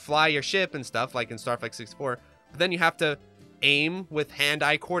have to fly your ship and stuff like in Star Fox 64, but then you have to aim with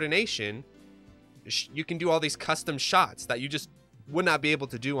hand-eye coordination. You can do all these custom shots that you just would not be able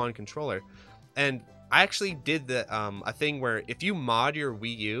to do on controller. And I actually did a thing where if you mod your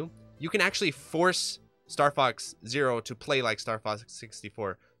Wii U, you can actually force Star Fox Zero to play like Star Fox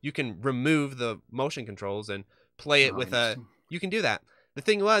 64. You can remove the motion controls and play it with you can do that. The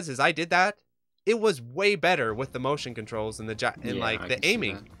thing is I did that. It was way better with the motion controls and the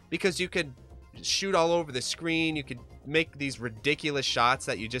aiming, because you could shoot all over the screen. You could make these ridiculous shots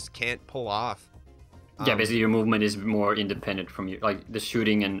that you just can't pull off. Yeah, basically your movement is more independent from you. Like the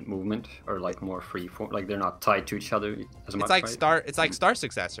shooting and movement are like more free form. Like they're not tied to each other as much. It's like Star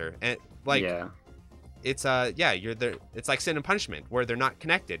Successor, and like it's you're there. It's like Sin and Punishment, where they're not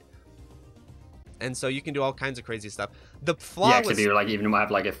connected, and so you can do all kinds of crazy stuff. The flaw except you like even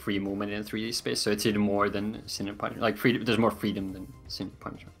have like a free movement in 3D space, so it's even more than Sin and Punishment. Like there's more freedom than Sin and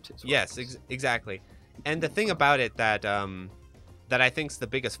Punishment. Yes, exactly. And the thing about it that that I think's the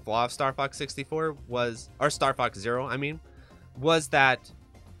biggest flaw of Star Fox 64 or Star Fox Zero, was that,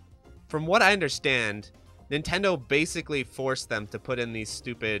 from what I understand, Nintendo basically forced them to put in these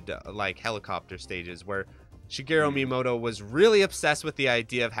stupid like helicopter stages where Shigeru Miyamoto was really obsessed with the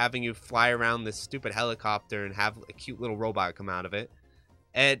idea of having you fly around this stupid helicopter and have a cute little robot come out of it.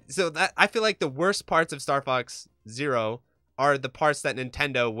 And so that I feel like the worst parts of Star Fox Zero are the parts that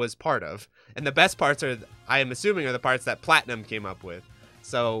Nintendo was part of, and the best parts are, I am assuming, are the parts that Platinum came up with.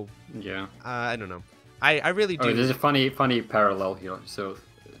 So yeah, I don't know. I really do. Oh, there's a funny parallel here. So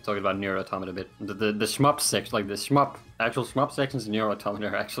talking about Nier Automata a bit, the shmup section, like the actual shmup sections in Nier Automata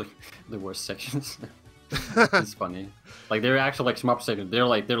are actually the worst sections. It's funny. Like they're actual like shmup sections. They're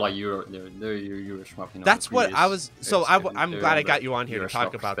like Euro shmup. You know, that's what I was. So I'm glad I got you on here to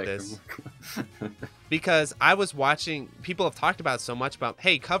talk about this. Because I was watching, people have talked about it so much about,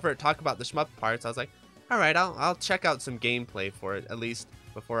 hey, cover it, talk about the shmup parts. I was like, all right, I'll check out some gameplay for it, at least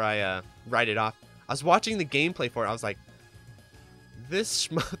before I write it off. I was watching the gameplay for it. I was like, these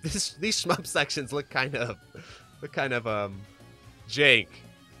shmup sections look kind of jank.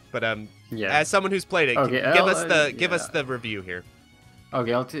 But yeah. As someone who's played it, okay, give us the review here.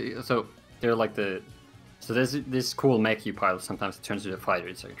 Okay, I'll tell you. So they're like so there's this cool mech you pilot. Sometimes it turns into a fighter.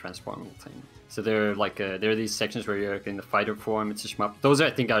 It's like a transformable thing. So they're like there are these sections where you're in the fighter form. It's a shmup. Those I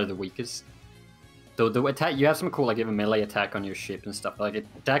think are the weakest. Though the attack, you have some cool, like you have a melee attack on your ship and stuff. Like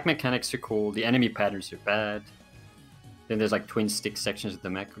attack mechanics are cool. The enemy patterns are bad. Then there's like twin stick sections of the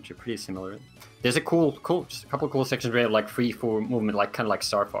mech, which are pretty similar. There's a couple cool sections where you have like free form movement, like kind of like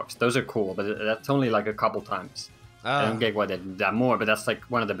Star Fox. Those are cool, but that's only like a couple times. I don't get why they did that more, but that's like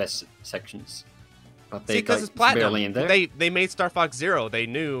one of the best sections. But they because it's Platinum. Barely in there. They made Star Fox Zero. They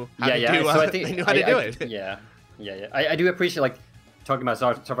knew how to do. So they knew how to do it. Yeah. I do appreciate like talking about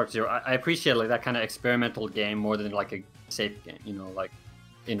Star Fox Zero. I appreciate like that kind of experimental game more than like a safe game. You know, like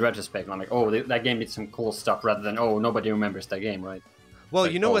in retrospect, I'm like, oh, that game did some cool stuff rather than nobody remembers that game, right? Well,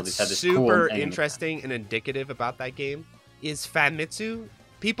 like, you know what's super interesting and indicative about that game is Famitsu.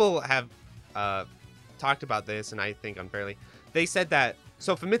 People have talked about this, and I think unfairly. They said that,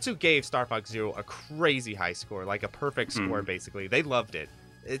 so Famitsu gave Star Fox Zero a crazy high score, like a perfect score, basically. They loved it.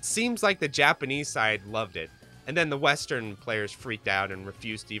 It seems like the Japanese side loved it. And then the Western players freaked out and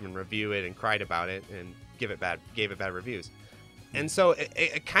refused to even review it and cried about it and gave it bad reviews. And so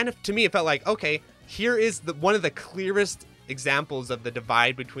it kind of, to me, it felt like, okay, here is one of the clearest examples of the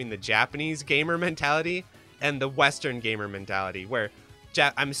divide between the Japanese gamer mentality and the Western gamer mentality, where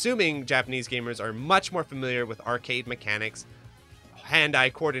I'm assuming Japanese gamers are much more familiar with arcade mechanics,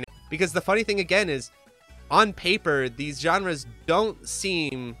 hand-eye coordination. Because the funny thing again is, on paper, these genres don't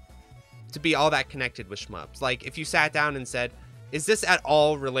seem to be all that connected with shmups. Like, if you sat down and said, is this at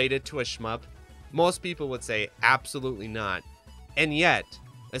all related to a shmup? Most people would say absolutely not. And yet,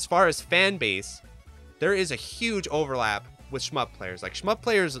 as far as fan base, there is a huge overlap with shmup players. Like, shmup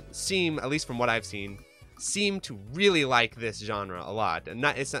players seem, at least from what I've seen, seem to really like this genre a lot. And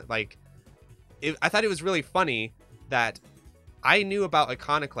it's not like, I thought it was really funny that I knew about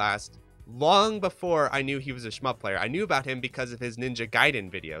Iconoclast long before I knew he was a shmup player. I knew about him because of his Ninja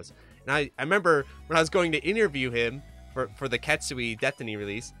Gaiden videos. And I remember when I was going to interview him for the Ketsui Destiny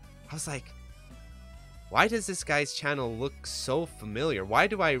release, I was like, why does this guy's channel look so familiar? Why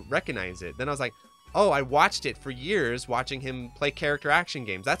do I recognize it? Then I was like, oh, I watched it for years, watching him play character action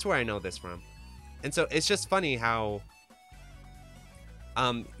games. That's where I know this from. And so it's just funny how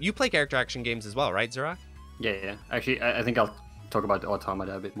you play character action games as well, right, Xerock? Yeah. Actually, I think I'll talk about the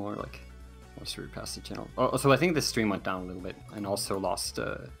Automata a bit more, like once we pass the channel. Also, I think the stream went down a little bit and also lost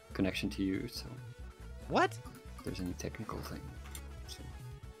connection to you. So what? If there's any technical thing. So.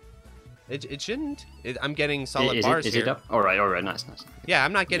 It shouldn't. I'm getting solid bars here. Is it up? All right, nice. Yeah,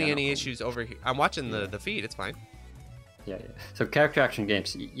 I'm not getting any issues over here. I'm watching the feed. It's fine. Yeah. So character action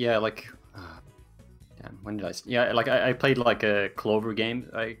games. Yeah, like. Damn, when did I? Yeah, like I played like a Clover game.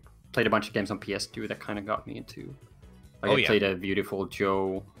 I played a bunch of games on PS2 that kind of got me into. Like I played a Beautiful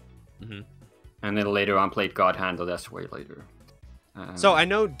Joe, and then later on played God Hand. That's way later. So I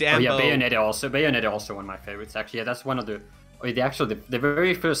know Dambo. Oh yeah, Bayonetta also one of my favorites. Actually, yeah, that's one of the. The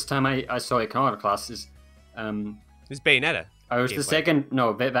very first time I saw Iconoclast is. It's Bayonetta. I was the second.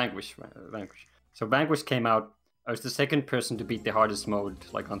 No, Vanquish. So Vanquish came out. I was the second person to beat the hardest mode,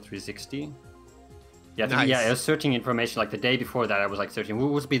 like on 360. Yeah, nice. Yeah. I was searching information like the day before that. I was like searching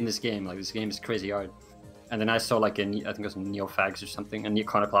who's beating this game. Like this game is crazy hard. And then I saw like I think it was NeoFags or something, and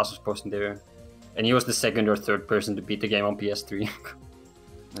Iconoclast was posting there, and he was the second or third person to beat the game on PS3.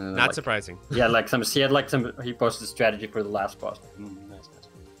 Not surprising. Yeah, like he posted a strategy for the last boss. Nice.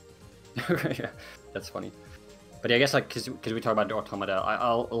 Yeah, that's funny. But yeah, I guess like because we talk about the Automata,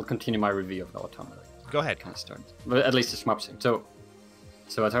 I'll continue my review of the Automata. Go ahead. Kind of start, but at least the shmup thing.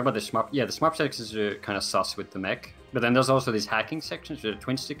 So I talk about the shmup. Yeah, the shmup sections are kind of sus with the mech, but then there's also these hacking sections with a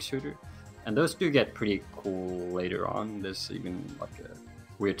twin stick shooter, and those do get pretty cool later on. There's even like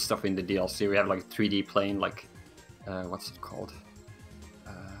weird stuff in the DLC. We have like 3D plane, like what's it called?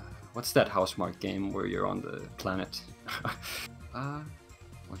 What's that Housemarque game where you're on the planet?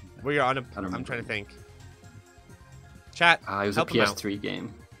 Where you're on a, I'm trying to think. Chat. It was a PS3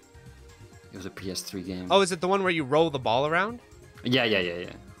 game. It was a PS3 game. Oh, is it the one where you roll the ball around? Yeah.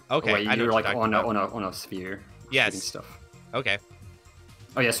 Okay, where you're like on a sphere. Yes. Stuff. Okay.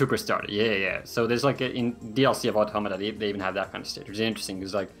 Oh yeah, Superstar. Yeah. So there's like in DLC of Automata, they even have that kind of stage, which is interesting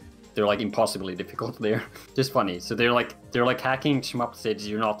because like they're like impossibly difficult. They're just funny. So they're like hacking shmup stages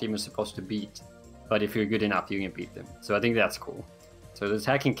you're not even supposed to beat, but if you're good enough, you can beat them. So I think that's cool. So this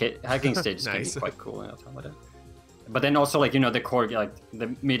hacking stages can be quite cool in Automata. But then also like the core, like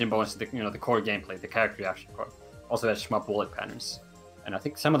the meat and bones, the core gameplay, the character reaction part also has shmup bullet patterns, and I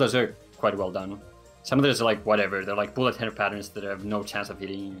think some of those are quite well done. Some of those are like whatever, they're like bullet hit patterns that have no chance of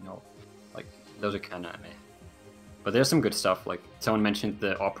hitting, like those are kind of meh. But there's some good stuff. Like someone mentioned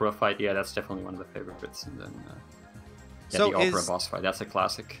the opera fight, yeah, that's definitely one of the favorites. And then the opera boss fight, that's a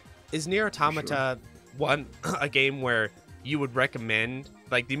classic. Is Nier Automata a game where you would recommend,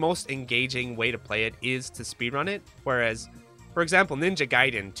 like the most engaging way to play it is to speedrun it? Whereas, for example, Ninja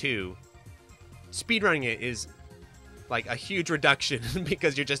Gaiden 2, speedrunning it is like a huge reduction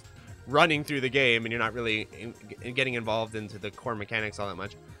because you're just running through the game and you're not really getting involved into the core mechanics all that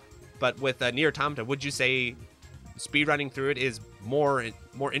much. But with Nier Automata, would you say speedrunning through it is more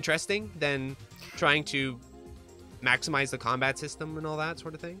interesting than trying to maximize the combat system and all that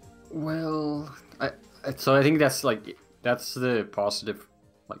sort of thing? Well, so I think that's the positive.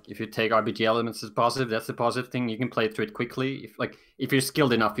 Like if you take RPG elements as positive, that's the positive thing. You can play through it quickly. If you're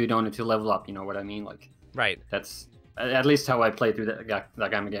skilled enough, you don't need to level up. You know what I mean? Like right. That's at least how I played through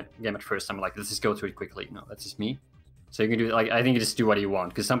that game at first. I'm like, let's just go through it quickly. That's just me. So you can do I think you just do what you want,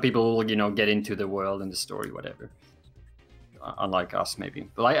 because some people will get into the world and the story, whatever. Unlike us, maybe.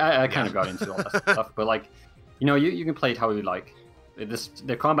 But I kind of got into all that stuff. But like, you can play it how you like.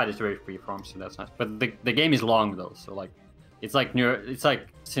 The combat is very freeform, so that's nice. But the game is long though, so like, it's like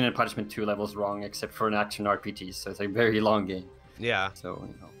Sin and Punishment 2 levels long, except for an action RPG. So it's a very long game. Yeah. So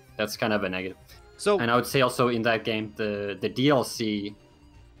that's kind of a negative. So, and I would say also in that game, the DLC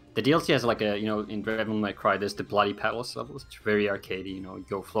has like in Devil May Cry, there's the Bloody Palace levels. It's very arcadey, you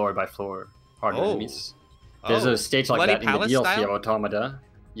go floor by floor, hard enemies. There's a stage like Bloody that in the Palace DLC style? of Automata.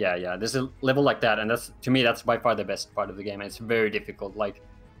 Yeah. There's a level like that, and to me that's by far the best part of the game. And it's very difficult. Like,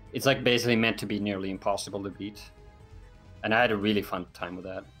 it's like basically meant to be nearly impossible to beat. And I had a really fun time with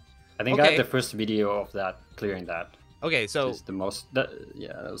that. I think I had the first video of that clearing that. Okay, so the most.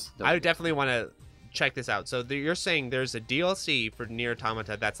 I would definitely want to check this out. So you're saying there's a DLC for Nier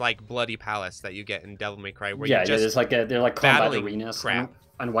Automata that's like Bloody Palace that you get in Devil May Cry, where there's like they're like combat arenas, crap.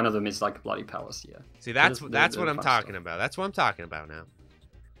 And one of them is like Bloody Palace. Yeah. See, that's what I'm talking about. That's what I'm talking about now.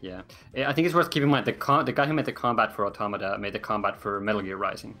 Yeah, I think it's worth keeping in mind the guy who made the combat for Automata made the combat for Metal Gear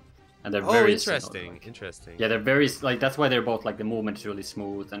Rising, and they're very interesting. Interesting. Yeah, they're very that's why they're both like the movement is really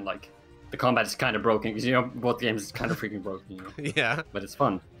smooth and like the combat is kind of broken because both games is kind of freaking broken. Yeah. But it's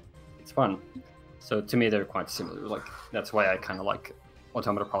fun. It's fun. So to me, they're quite similar. Like that's why I kind of like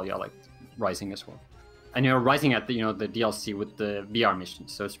Automata. Probably I like Rising as well. And Rising at the the DLC with the VR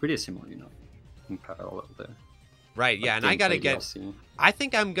missions, so it's pretty similar. In parallel there. Right. Yeah, and I gotta get. DLC. I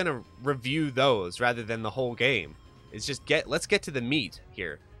think I'm gonna review those rather than the whole game. It's just let's get to the meat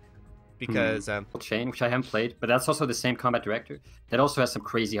here, because Chain, which I haven't played, but that's also the same combat director. That also has some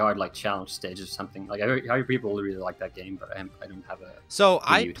crazy hard like challenge stages or something. Like I heard people really like that game, but I don't have a. So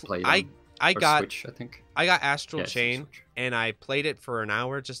Wii to play I got Switch, I think. I got Astral Chain, and I played it for an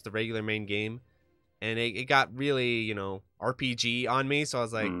hour, just the regular main game, and it got really RPG on me. So I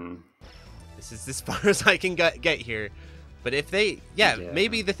was like, this is as far as I can get here. But if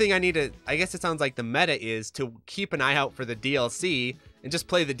maybe the thing I need to, I guess it sounds like the meta is to keep an eye out for the DLC and just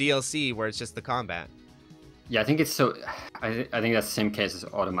play the DLC where it's just the combat. Yeah, I think it's so. I think that's the same case as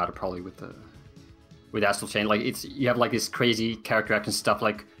Automata probably with Astral Chain. Like you have like this crazy character action stuff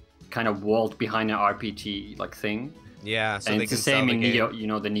like kind of walled behind an RPG like thing. Yeah, so and it's the same in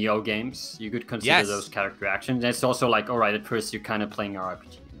Neo, the Neo games. You could consider those character actions. And it's also like, all right, at first you're kind of playing an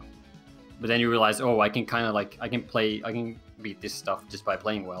RPG, but then you realize, I can kind of like I can beat this stuff just by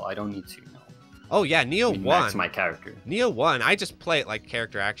playing well. I don't need to. Oh yeah, Neo 1. That's my character. Neo 1, I just play it like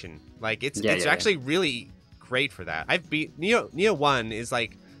character action. Like it's actually really great for that. I've beat Neo 1 is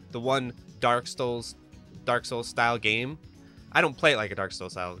like the one Dark Souls style game. I don't play it like a Dark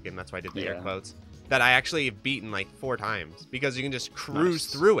Souls style game. That's why I did the air quotes. That I actually have beaten like 4 times because you can just cruise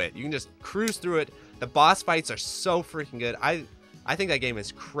through it. You can just cruise through it. The boss fights are so freaking good. I think that game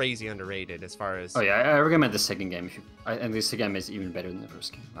is crazy underrated as far as. Oh yeah, I recommend the second game. And the second game is even better than the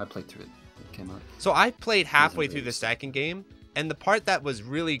first game. I played through it. It came out. So I played halfway through the second game, and the part that was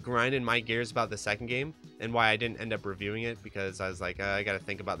really grinding my gears about the second game and why I didn't end up reviewing it, because I was like, I gotta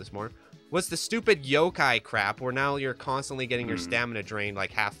think about this more, was the stupid yokai crap where now you're constantly getting your stamina drained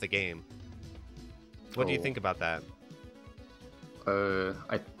like half the game. What do you think about that? The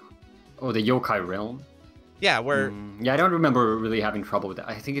yokai realm. Yeah, where yeah, I don't remember really having trouble with that.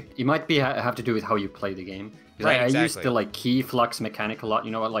 I think it might be have to do with how you play the game. Right, I exactly. use the like key flux mechanic a lot.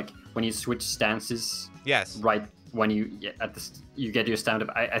 You know what, like when you switch stances. Yes. Right when you get your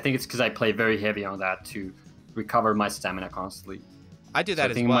stamina. I think it's because I play very heavy on that to recover my stamina constantly. I do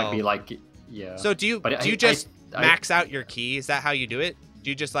that as well. I think it might be like, yeah. So do you just max out your key? Is that how you do it? Do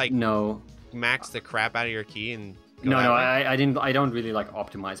you just like max the crap out of your key and no, I don't really like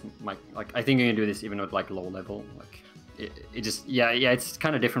optimize my, like, I think you can do this even with like low level. Like it just it's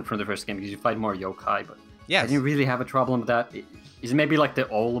kind of different from the first game because you fight more yokai, but I didn't really have a problem with that. Is it maybe like the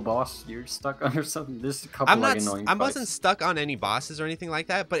old boss you're stuck on or something? There's a couple annoying I wasn't stuck on any bosses or anything like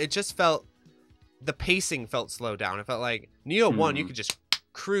that, but it just felt, the pacing felt slowed down. It felt like Neo 1, you could just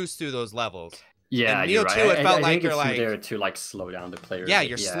cruise through those levels. Yeah, and Neo 2, it felt like you're like there to like slow down the player. Yeah,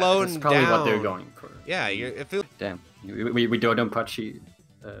 you're slowing down. That's probably what they're going for. Yeah, it feels. Damn, we Dodonpachi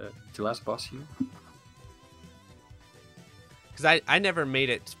to last boss here. Because I never made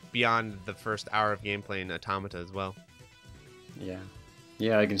it beyond the first hour of gameplay in Automata as well.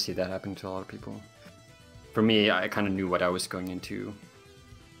 Yeah, I can see that happen to a lot of people. For me, I kind of knew what I was going into,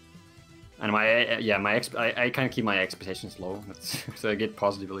 and I kind of keep my expectations low, so I get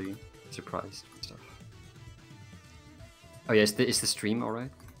positively surprised and stuff. Oh yeah, is the stream all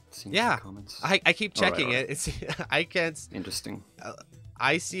right? Yeah, I keep checking it. It's I can't. Interesting.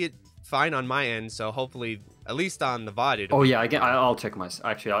 I see it fine on my end, so hopefully, at least on the VOD. Oh yeah, I'll check my.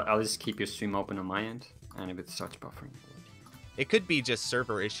 Actually, I'll just keep your stream open on my end, and if it starts buffering. It could be just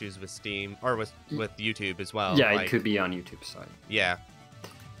server issues with Steam or with YouTube as well. Yeah, it could be on YouTube side. Yeah,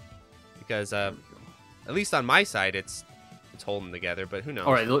 because at least on my side, it's holding together. But who knows?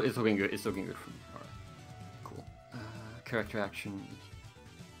 All right, it's looking good. It's looking good for me. All right, cool. Character action.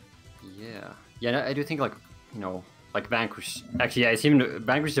 Yeah. I do think like like Vanquish. Actually, yeah, it's even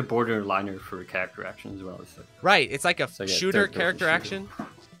Vanquish is a borderliner for character action as well. It's like, right, it's like a shooter character action.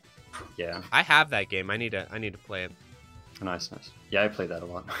 Yeah, I have that game. I need to play it. Nice. Yeah, I played that a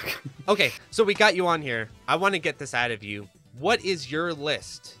lot. Okay, so we got you on here. I want to get this out of you. What is your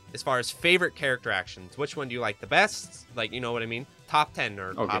list as far as favorite character actions? Which one do you like the best? Like, you know what I mean? Top 10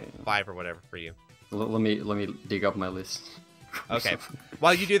 or top 5 or whatever for you. Let me dig up my list. Okay.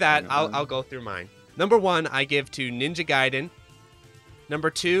 While you do that, I'll go through mine. Number 1, I give to Ninja Gaiden. Number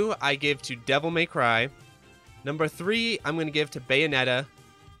 2, I give to Devil May Cry. Number 3, I'm going to give to Bayonetta.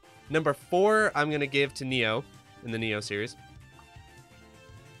 Number 4, I'm going to give to Neo in the Neo series.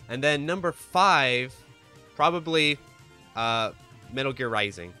 And then number 5, probably Metal Gear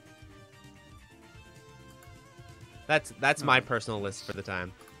Rising. That's my personal list for the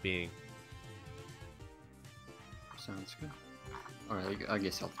time being. Sounds good. Alright, I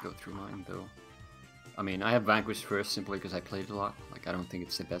guess I'll go through mine though. I mean, I have Vanquish first simply because I played it a lot. Like, I don't think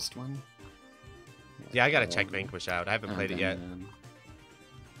it's the best one. Yeah, I gotta check Vanquish out. I haven't played it yet.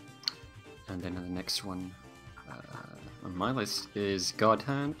 And then the next one on my list is God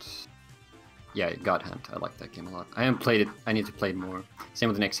Hand. Yeah, God Hand. I like that game a lot. I haven't played it. I need to play it more. Same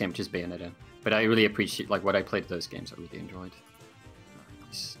with the next game, which is Bayonetta. But I really appreciate like what I played those games. I really enjoyed.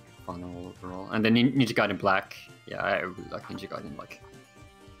 It's fun overall. And then Ninja Gaiden Black. Yeah, I really like Ninja Gaiden. Like,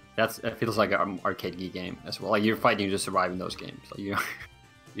 it feels like an arcade game as well. Like, you're fighting to survive in those games. Like,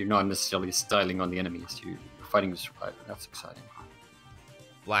 you're not necessarily styling on the enemies. You're fighting to survive. That's exciting.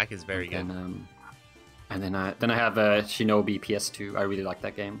 Black is very good. And then I have Shinobi PS2. I really like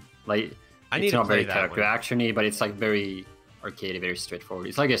that game. Like, it's not very character actiony, but it's like very arcadey, very straightforward.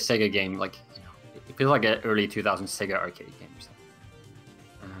 It's like a Sega game. Like, it feels like an early 2000s Sega arcade game. So.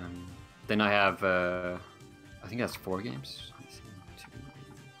 Then I have I think that's 4 games. 1, 2, 3.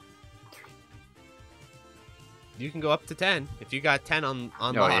 You can go up to 10 if you got 10 on.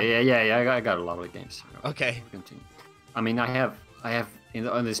 Oh yeah. I got a lot of games. Okay. I mean, I have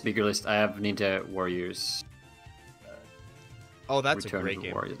on this bigger list. I have Ninja Warriors. Oh, that's a great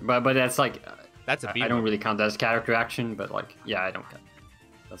game. Warriors. But that's like that's a. I don't really count that as character action, but like I don't count.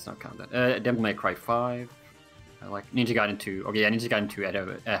 Let's not count that. Devil May Cry 5. I like Ninja Gaiden 2. Okay, yeah, Ninja Gaiden 2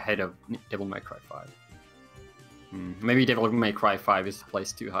 ahead of Devil May Cry 5. Maybe Devil May Cry 5 is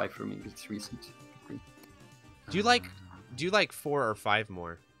placed too high for me. It's recent. Do you like 4 or 5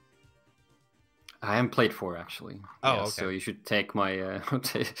 more? I haven't played 4 actually. Oh, okay. So you should take my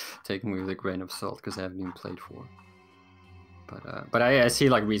take me with a grain of salt because I haven't even played 4. But I see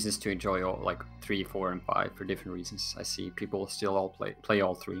like reasons to enjoy all like 3, 4, and 5 for different reasons. I see people still all play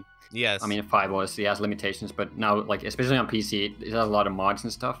all 3. Yes. I mean, 5 obviously has limitations, but now like especially on PC, it has a lot of mods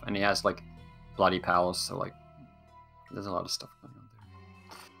and stuff, and it has like bloody pals, so like there's a lot of stuff going on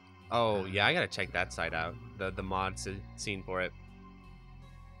there. Oh yeah, I gotta check that side out. The mods scene for it.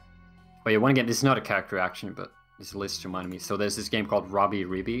 But yeah, one game. This is not a character action, but this list reminded me. So there's this game called Robbie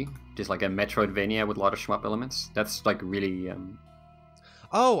Ribby, just like a Metroidvania with a lot of shmup elements. That's like really,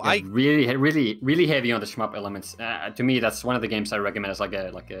 really heavy on the shmup elements. To me, that's one of the games I recommend as like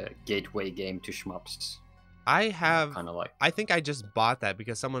a gateway game to shmups. I have kind of like. I think I just bought that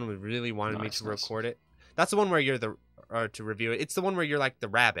because someone really wanted me to record it. That's the one where you're to review it. It's the one where you're like the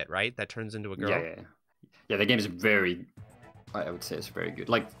rabbit, right? That turns into a girl. Yeah. The game is very. I would say it's very good.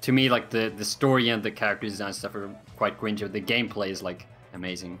 Like to me, like the story and the character design stuff are quite cringy. The gameplay is like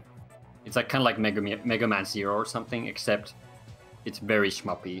amazing. It's like kind of like Mega Man Zero or something, except it's very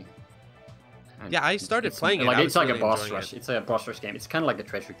shmuppy. Yeah, I started playing it. Like it's like really a boss rush. It's a boss rush game. It's kind of like a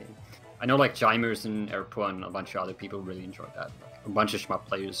treasure game. I know like Jimers and Erpo and a bunch of other people really enjoyed that. Like, a bunch of shmup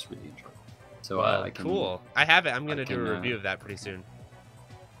players really enjoyed it. So cool. I have it. I'm gonna do a review of that pretty soon.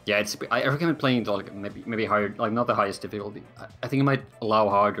 Yeah, I recommend playing like maybe higher, like not the highest difficulty. I think it might allow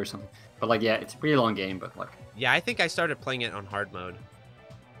hard or something. But like yeah, it's a pretty long game. But like yeah, I think I started playing it on hard mode.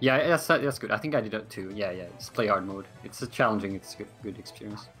 Yeah, that's good. I think I did it too. Yeah, just play hard mode. It's a challenging. It's a good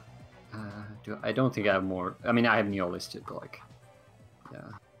experience. I don't think I have more. I mean, I have Neo listed, but like yeah,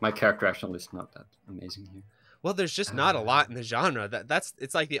 my character action list not that amazing here. Well, there's just not a lot in the genre.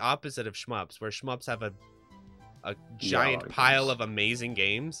 It's like the opposite of shmups, where shmups have a giant pile of amazing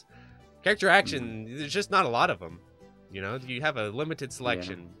games. Character action, there's just not a lot of them. You know, you have a limited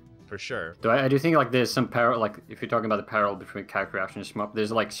selection for sure. I do think like there's some parallel, like if you're talking about the parallel between character action and shmup,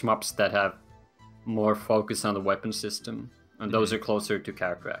 there's like shmups that have more focus on the weapon system, and those are closer to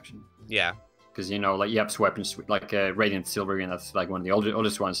character action. Yeah. Because you know, like you have weapons like Radiant Silver, and that's like one of the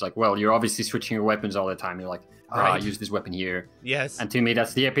oldest ones. Like, well, you're obviously switching your weapons all the time. You're like, I use this weapon here. Yes. And to me,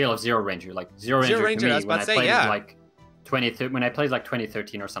 that's the appeal of Zero Ranger. Like Zero Ranger to me, when I played like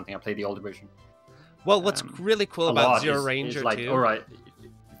 2013 or something, I played the older version. Well, what's really cool about Zero Ranger is like, too? All right,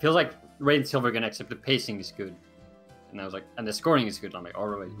 it feels like Radiant Silver again, except the pacing is good, and I was like, and the scoring is good. I'm like, all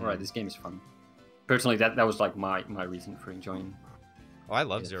right, this game is fun. Personally, that was like my reason for enjoying. Oh, I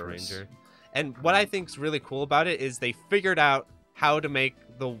love Zero Ranger. And what I think is really cool about it is they figured out how to make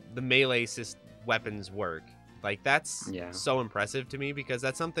the melee weapons work. Like, that's so impressive to me, because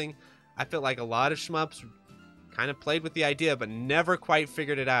that's something I feel like a lot of shmups kind of played with the idea, but never quite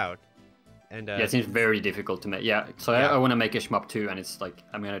figured it out. And yeah, it seems very difficult to make. So I want to make a shmup too, and it's like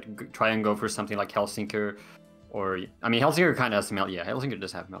I'm gonna try and go for something like Helsinker, or I mean Helsinker kind of has melee. Yeah, Helsinker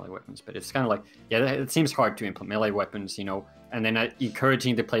does have melee weapons, but it's kind of like it seems hard to implement melee weapons, you know. And then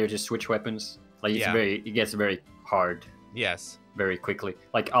encouraging the player to switch weapons, like it gets very hard. Yes. Very quickly.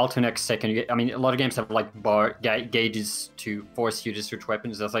 Like alternate second. I mean, a lot of games have like gauges to force you to switch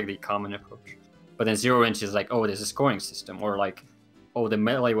weapons. That's like the common approach. But then Zero Ranger is like, oh, there's a scoring system, or like, oh, the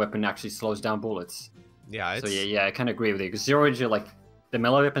melee weapon actually slows down bullets. Yeah. So yeah, I kind of agree with you. Because Zero Ranger, like, the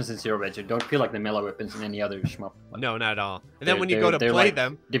melee weapons in Zero Ranger don't feel like the melee weapons in any other shmup. Like, no, not at all. And then when you go to play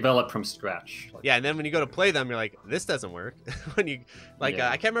them, developed from scratch. Like, yeah, and then when you go to play them, you're like, this doesn't work. When you I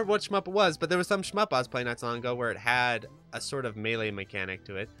can't remember what shmup it was, but there was some shmup I was playing not so long ago where it had a sort of melee mechanic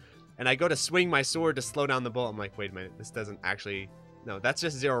to it, and I go to swing my sword to slow down the bullet. I'm like, wait a minute, this doesn't actually. No, that's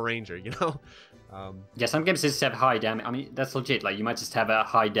just Zero Ranger, you know. Yeah, some games just have high damage. I mean, that's legit. Like, you might just have a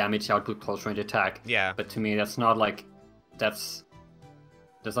high damage output close range attack. Yeah. But to me, that's not like that's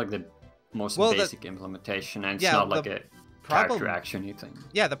like the most basic implementation, and it's not like a character action-y thing.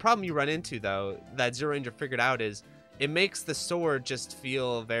 Yeah, the problem you run into, though, that Zero Ranger figured out is it makes the sword just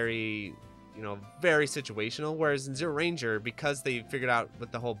feel very, you know, very situational. Whereas in Zero Ranger, because they figured out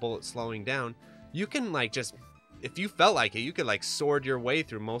with the whole bullet slowing down, you can like just, if you felt like it, you could like sword your way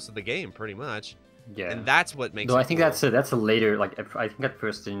through most of the game pretty much. Yeah. And that's what makes. Though it I think cool. that's a later, like I think at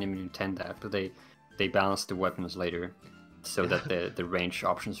first they didn't even intend that, but they balanced the weapons later, so that the range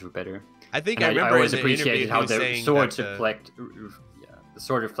options were better. I think and I remember always appreciated how the swords the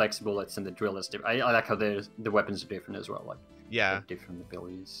sword reflects bullets and the drill is different. I like how the weapons are different as well, like different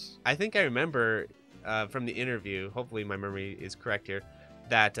abilities. I think I remember from the interview, hopefully my memory is correct here,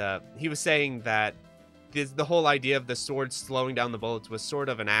 that he was saying that the whole idea of the sword slowing down the bullets was sort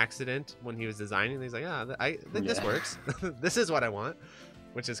of an accident when he was designing. He's like, I think this works. This is what I want,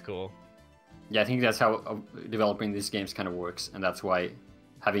 which is cool. Yeah, I think that's how developing these games kind of works, and that's why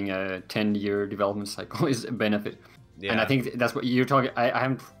having a 10-year development cycle is a benefit. Yeah. And I think that's what you're talking.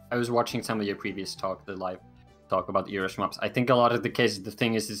 I was watching some of your previous talk, the live talk about era shmups. I think a lot of the cases, the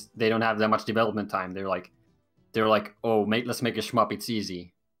thing is they don't have that much development time. They're like, oh, let's make a shmup. It's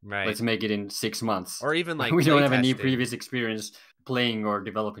easy. Right. Let's make it in 6 months. Or even like we don't have any previous experience playing or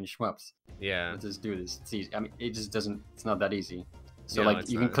developing shmups. Yeah. Let's just do this. It's easy. I mean, it just doesn't. It's not that easy. So No, like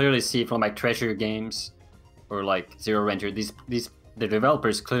you can clearly see from like Treasure Games or like Zero Ranger, the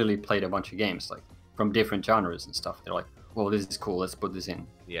developers clearly played a bunch of games like from different genres and stuff. They're like, well, this is cool. Let's put this in.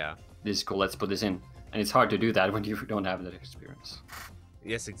 Yeah. This is cool. Let's put this in. And it's hard to do that when you don't have that experience.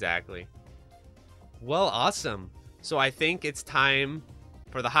 Yes, exactly. Well, awesome. So I think it's time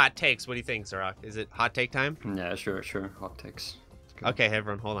for the hot takes. What do you think, Xeerock? Is it hot take time? Yeah, sure. Hot takes. Okay,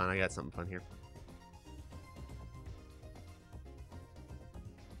 everyone, hold on. I got something fun here.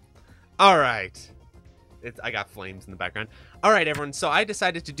 All right. I got flames in the background. All right, everyone. So I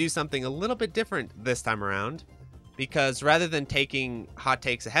decided to do something a little bit different this time around, because rather than taking hot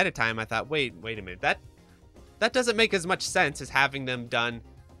takes ahead of time, I thought, wait a minute. That doesn't make as much sense as having them done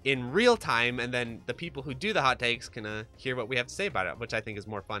in real time, and then the people who do the hot takes can hear what we have to say about it, which I think is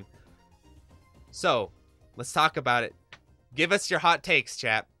more fun. So let's talk about it. Give us your hot takes,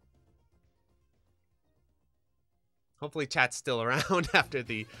 chat. Hopefully chat's still around after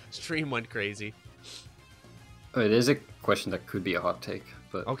the stream went crazy. Oh, it is a question that could be a hot take,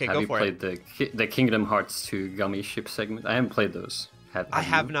 but okay, have you played the Kingdom Hearts 2 Gummy Ship segment? I haven't played those. I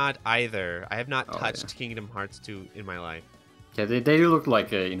have not either. I have not touched Kingdom Hearts 2 in my life. Yeah, they look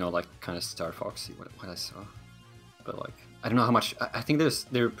like like kind of Star Foxy what I saw, but like I don't know how much. I think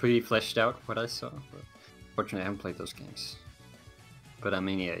they're pretty fleshed out what I saw, but fortunately I haven't played those games. But I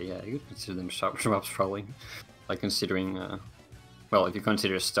mean, yeah, you could consider them shmups probably, like considering, well, if you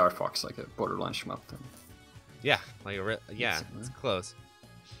consider Star Fox like a borderline shmup, then yeah, like it's close.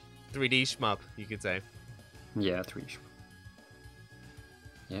 3D shmup, you could say. Yeah, 3D shmup.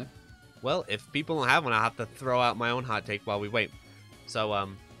 Yeah. Well, if people don't have one, I'll have to throw out my own hot take while we wait. So,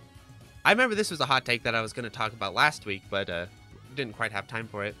 I remember this was a hot take that I was going to talk about last week, but didn't quite have time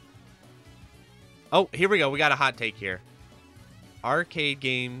for it. Oh, here we go. We got a hot take here. Arcade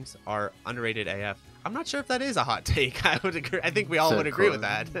games are underrated AF. I'm not sure if that is a hot take. I would agree. I think we all would agree with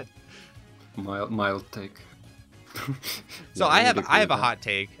that. Mild take. So I have a hot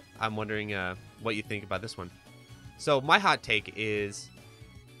take. I'm wondering what you think about this one. So my hot take is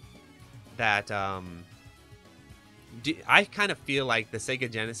that I kind of feel like the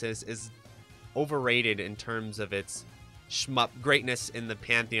Sega Genesis is overrated in terms of its shmup greatness in the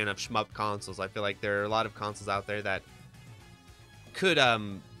pantheon of shmup consoles. I feel like there are a lot of consoles out there that could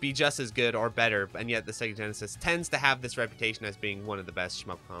be just as good or better, and yet the Sega Genesis tends to have this reputation as being one of the best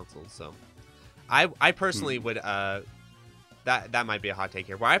shmup consoles. So I personally would that might be a hot take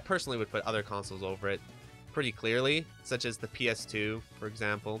here, where I personally would put other consoles over it pretty clearly, such as the PS2, for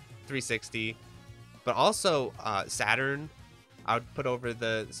example, 360, but also Saturn I would put over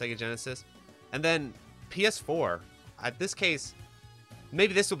the Sega Genesis, and then PS4. At this case,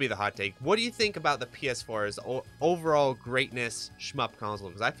 maybe this will be the hot take. What do you think about the PS4's overall greatness shmup console?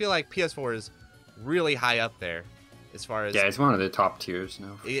 Because I feel like PS4 is really high up there as far as... Yeah, it's one of the top tiers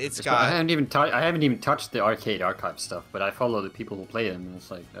now. I haven't even touched the arcade archive stuff, but I follow the people who play them, and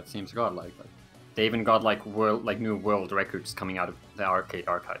it's like, that seems godlike. Like, they even got like new world records coming out of the arcade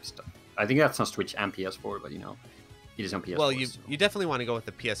archive stuff. I think that's on Switch and PS4, but it is on PS4. Well, you definitely want to go with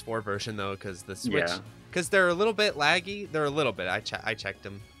the PS4 version though, because the Switch, because they're a little bit laggy. They're a little bit. I checked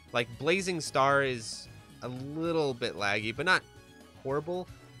them. Like Blazing Star is a little bit laggy, but not horrible.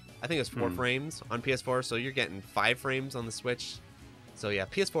 I think it's 4 frames on PS4, so you're getting 5 frames on the Switch. So yeah,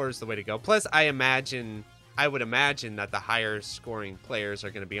 PS4 is the way to go. Plus, I would imagine that the higher scoring players are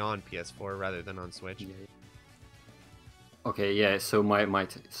going to be on PS4 rather than on Switch. Yeah. Okay, yeah. So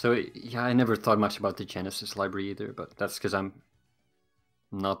I never thought much about the Genesis library either, but that's because I'm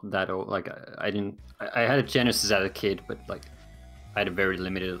not that old. Like I had a Genesis as a kid, but like I had a very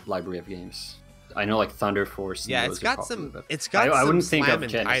limited library of games. I know like Thunder Force. Yeah, it's got some. I wouldn't think of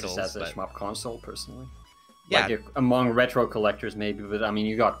Genesis titles, as a shmup console personally. Yeah, like among retro collectors maybe, but I mean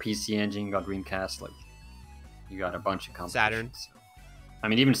you got PC Engine, you got Dreamcast, like you got a bunch of competitions. Saturn. I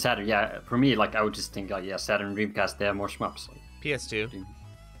mean even Saturn. Yeah, for me like I would just think like Saturn, Dreamcast, they have more shmups. Like, PS2.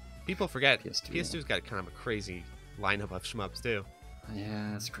 People forget PS2's got kind of a crazy lineup of shmups too.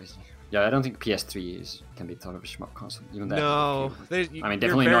 Yeah, that's crazy. Yeah, I don't think PS3 can be thought of a shmup console. Even that. No, I mean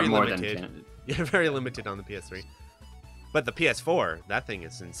definitely not more limited. than. You're very limited on the PS3, but the PS4, that thing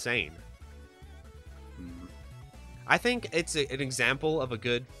is insane. I think it's an example of a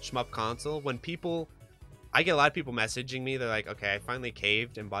good shmup console. When I get a lot of people messaging me, they're like, okay, I finally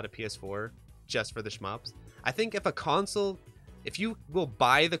caved and bought a PS4 just for the shmups. I think if you will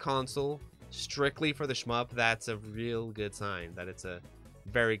buy the console strictly for the shmup, that's a real good sign that it's a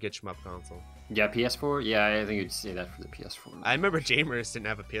very good shmup console. Yeah, PS4. Yeah, I think you'd say that for the PS4. I remember Jamers didn't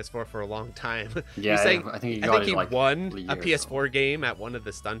have a PS4 for a long time. Yeah, saying, I think he got it like won a PS4 game at one of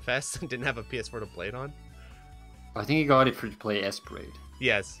the Stunfests and didn't have a PS4 to play it on. I think he got it for to play S-Parade.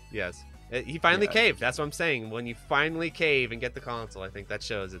 Yes. He finally caved. That's what I'm saying. When you finally cave and get the console, I think that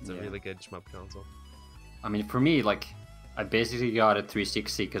shows it's a really good shmup console. I mean, for me, like, I basically got a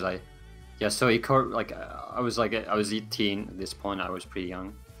 360 because I was 18 at this point. I was pretty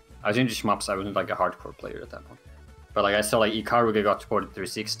young. I was into shmups. I wasn't like a hardcore player at that point. But like I saw like Ikaruga got ported to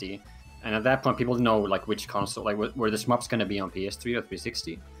 360, and at that point people didn't know like which console, like were the shmups gonna be on PS3 or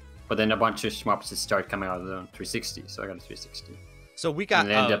 360. But then a bunch of shmups just started coming out of the 360, so I got a 360. So we got.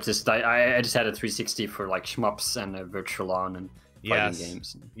 And I ended up I just had a 360 for like shmups and Virtual On and fighting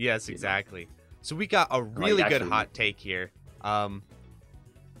games. And, yes, exactly. So we got a really good hot take here.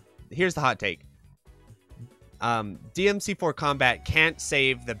 Here's the hot take. DMC4 combat can't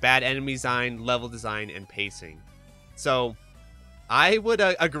save the bad enemy design, level design, and pacing. So I would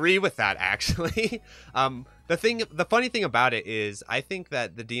agree with that, actually. The funny thing about it is I think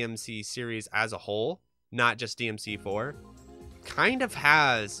that the DMC series as a whole, not just DMC4, kind of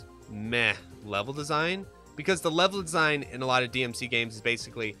has meh level design, because the level design in a lot of DMC games is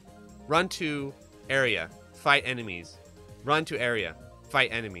basically run to area, fight enemies, run to area, fight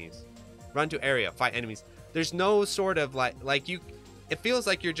enemies, run to area, fight enemies. There's no sort of it feels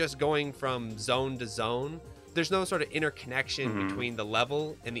like you're just going from zone to zone. There's no sort of interconnection between the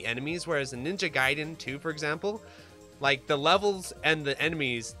level and the enemies, whereas in Ninja Gaiden 2, for example, like the levels and the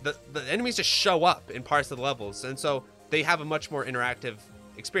enemies just show up in parts of the levels, and so they have a much more interactive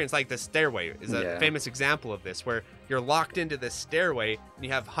experience. Like the stairway is a famous example of this, where you're locked into this stairway and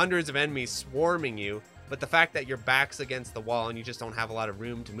you have hundreds of enemies swarming you, but the fact that your back's against the wall and you just don't have a lot of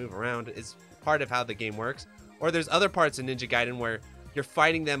room to move around is part of how the game works. Or there's other parts in Ninja Gaiden where you're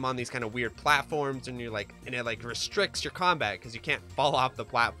fighting them on these kind of weird platforms, and it restricts your combat because you can't fall off the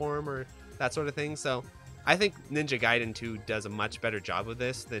platform or that sort of thing. So I think Ninja Gaiden 2 does a much better job of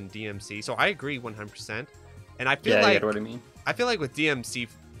this than DMC. So I agree 100%. And I feel I get what I mean. I feel like with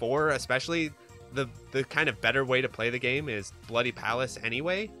DMC4 especially, the kind of better way to play the game is Bloody Palace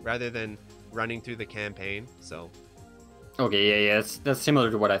anyway, rather than running through the campaign. So okay, that's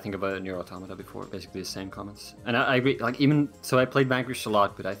similar to what I think about Nier Automata before, basically the same comments. And I agree, like, even so I played Vanquish a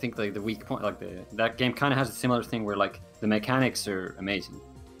lot, but I think like the weak point, like that game kind of has a similar thing where like the mechanics are amazing,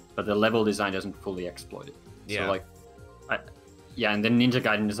 but the level design doesn't fully exploit it. So like and then Ninja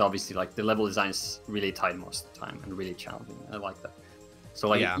Gaiden is obviously like the level design is really tight most of the time and really challenging. I like that. So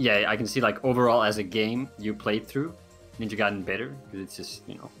like I can see like overall as a game you played through Ninja Gaiden better, because it's just,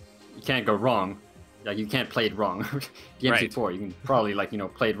 you can't go wrong. Like you can't play it wrong. DMC4, you can probably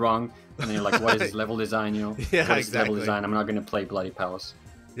play it wrong, and then you're like, what is this level design? What is level design? I'm not gonna play Bloody Palace.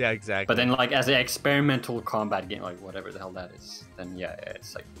 Yeah, exactly. But then like as an experimental combat game, like whatever the hell that is, then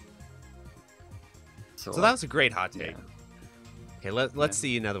it's like. So that was a great hot take. Okay, let's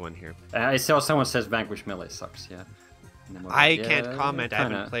see another one here. I saw someone says Vanquish Melee sucks. I can't comment. I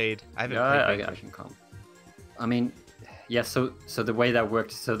haven't played. I can comment. I mean, So the way that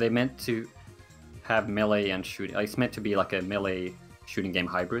worked, so they meant to have melee and shooting. Like, it's meant to be like a melee shooting game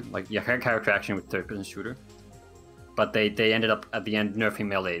hybrid, like character action with third-person shooter. But they ended up at the end nerfing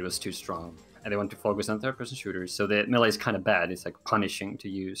melee. It was too strong, and they want to focus on third-person shooters. So the melee is kind of bad. It's like punishing to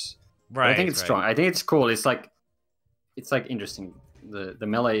use. Right. But I think it's strong. I think it's cool. It's like interesting. The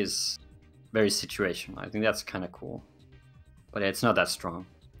melee is very situational. I think that's kind of cool, but it's not that strong.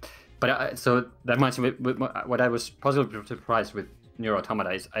 But so that reminds me, with what I was positively surprised with Nier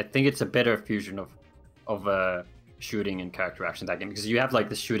Automata is I think it's a better fusion of shooting and character action in that game, because you have like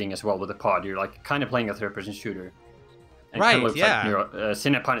the shooting as well with the pod. You're like kind of playing a third-person shooter. And right. Kind of looks like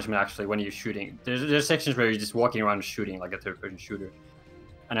Sin and Punishment actually when you're shooting. There's sections where you're just walking around shooting like a third-person shooter,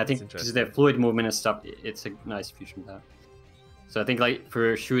 and I think because the fluid movement and stuff, it's a nice fusion of that. So I think like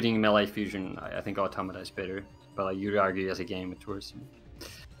for shooting melee fusion, I think Automata is better, but like you'd argue as a game it's worse.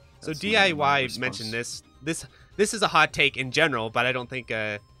 So DIY mentioned this is a hot take in general, but I don't think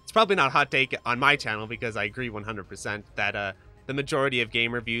it's probably not a hot take on my channel, because I agree 100% that the majority of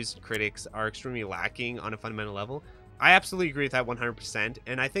game reviews and critics are extremely lacking on a fundamental level. I absolutely agree with that 100%,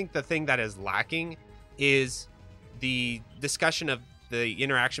 and I think the thing that is lacking is the discussion of the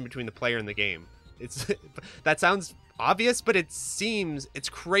interaction between the player and the game. That sounds obvious, but it's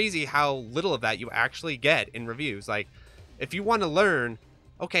crazy how little of that you actually get in reviews. Like, if you want to learn,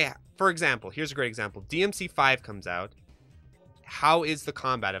 okay, for example, here's a great example. DMC5 comes out. How is the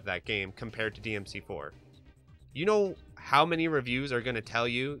combat of that game compared to DMC4? You know how many reviews are going to tell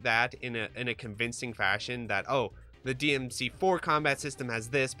you that in a convincing fashion that, oh, the DMC4 combat system has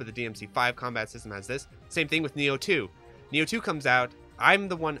this, but the DMC5 combat system has this. Same thing with Neo 2. Neo 2 comes out. I'm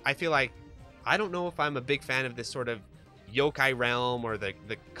the one, I feel like, I don't know if I'm a big fan of this sort of yokai realm or the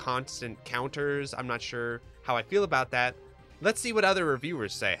constant counters. I'm not sure how I feel about that. Let's see what other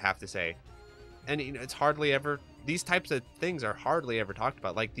reviewers have to say. And you know, it's hardly ever, these types of things are hardly ever talked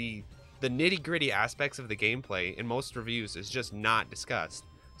about. Like the nitty-gritty aspects of the gameplay in most reviews is just not discussed.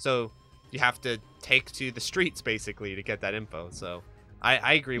 So you have to take to the streets basically to get that info. So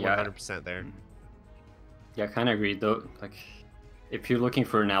I agree 100% there. Yeah, I kind of agree though. Like, if you're looking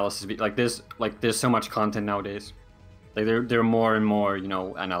for analysis, there's so much content nowadays. Like there are more and more, you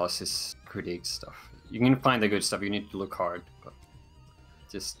know, analysis, critiques, stuff. You can find the good stuff. You need to look hard, but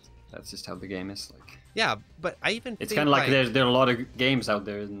that's just how the game is. Like, yeah, but I even it's kind of like there are a lot of games out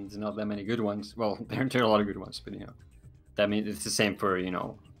there, and there's not that many good ones. Well, there are a lot of good ones, but you know, that means it's the same for, you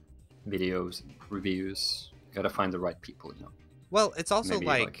know, videos, reviews. You gotta find the right people, you know. Well, it's also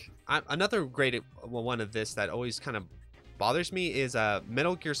another great one of this that always kind of bothers me is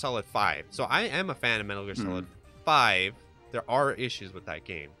Metal Gear Solid 5. So I am a fan of Metal Gear Solid 5. There are issues with that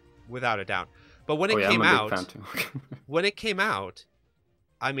game, without a doubt. But when it came out,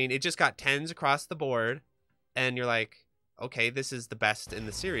 I mean, it just got 10s across the board, and you're like, okay, this is the best in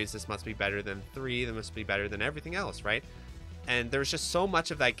the series. This must be better than 3. This must be better than everything else, right? And there's just so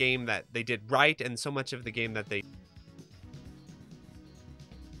much of that game that they did right, and so much of the game that they...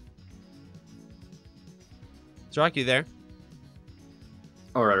 Xaerock, you there?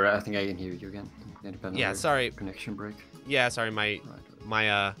 Oh, right. I think I can hear you again. Yeah, sorry. Connection break. Yeah, sorry.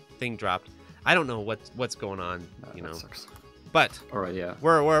 My thing dropped. I don't know what's going on, you know. Sucks. But all right, yeah,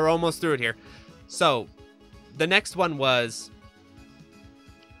 we're almost through it here. So the next one was,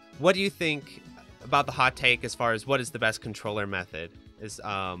 what do you think about the hot take as far as what is the best controller method? Is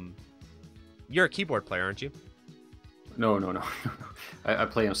you're a keyboard player, aren't you? No. I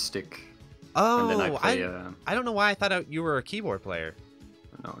play on stick. Oh, and then I play. I don't know why I thought you were a keyboard player.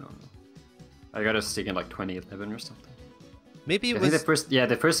 No. I got a stick in like 2011 or something. Maybe it was...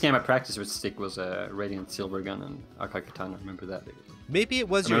 the first game I practiced with stick was Radiant Silvergun and Akai Katana. I remember that. Maybe it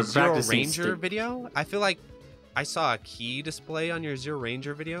was your Zero Ranger video? I feel like I saw a key display on your Zero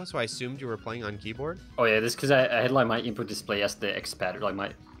Ranger video, so I assumed you were playing on keyboard. Oh yeah, this because I had like my input display as the X pattern. Like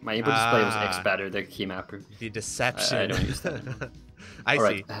my input display was X pattern, the key mapper. The deception. I don't use that. I see.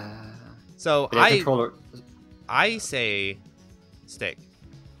 Right. So I say stick.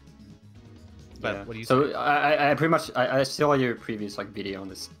 But yeah. What do you say? So I pretty much I saw your previous like video on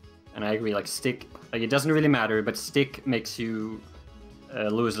this, and I agree. Like stick, like it doesn't really matter, but stick makes you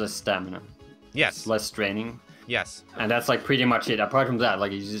lose less stamina. Yes. It's less draining. Yes. And that's like pretty much it. Apart from that,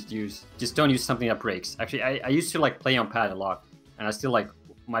 like you just don't use something that breaks. Actually, I used to like play on pad a lot, and I still like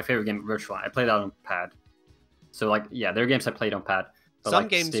my favorite game, Virtual. I played that on pad. So like yeah, there are games I played on pad. But some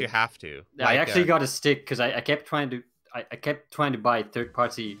like, games stick, you have to. Like, I actually got a stick because I kept trying to buy third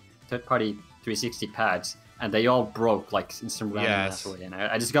party 360 pads, and they all broke like in some random ass way, and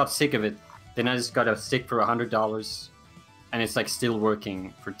I just got sick of it. Then I just got a stick for $100, and it's like still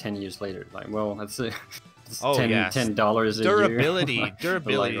working for 10 years later. Like, well, that's $10 a durability. year.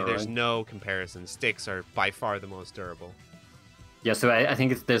 Durability. Like, there's right. no comparison. Sticks are by far the most durable. Yeah, so I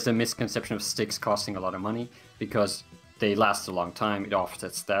think there's a misconception of sticks costing a lot of money because they last a long time. It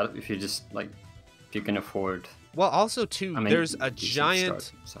offsets that if you just like if you can afford. Well, also too, there's a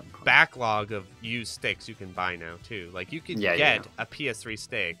giant backlog of used sticks you can buy now too. Like you can get a PS3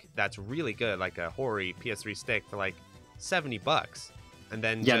 stick that's really good, like a Hori PS3 stick for like $70, and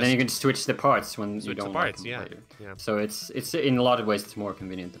then then you can switch the parts when you don't like them later. Yeah. So it's in a lot of ways it's more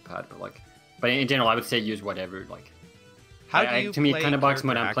convenient to pad, but in general I would say use whatever. Like, to me it kind of bugs me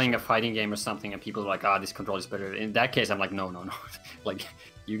when I'm playing a fighting game or something and people are like, this control is better. In that case, I'm like, no. Like,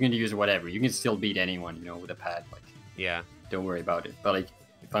 you can use whatever. You can still beat anyone, you know, with a pad. Like, yeah, don't worry about it. But like,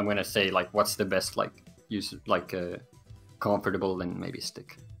 if I'm gonna say like, what's the best like use like comfortable, then maybe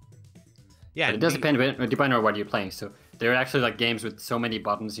stick. Yeah, but it does depend on what you're playing. So there are actually like games with so many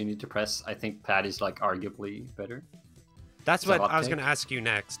buttons you need to press. I think pad is like arguably better. That's what I was going to ask you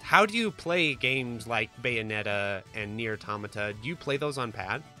next. How do you play games like Bayonetta and Nier Automata? Do you play those on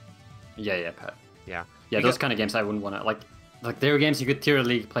pad? Yeah, pad. Yeah. Those kind of games I wouldn't want to like there are games you could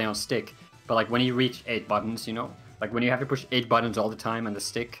theoretically play on stick, but like when you reach 8 buttons, you know, like when you have to push 8 buttons all the time on the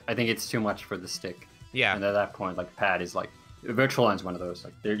stick, I think it's too much for the stick. Yeah. And at that point, like pad is like Virtual Line's one of those.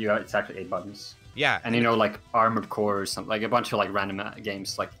 Like it's actually 8 buttons. Yeah. And you know, like Armored Core or something, like a bunch of like random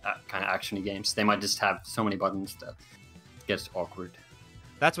games, like kind of actiony games, they might just have so many buttons that gets awkward.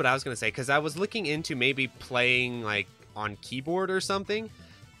 That's what I was going to say, because I was looking into maybe playing like on keyboard or something.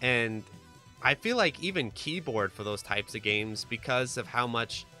 And I feel like even keyboard for those types of games, because of how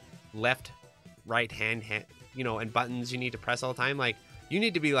much left, right hand, you know, and buttons you need to press all the time, like you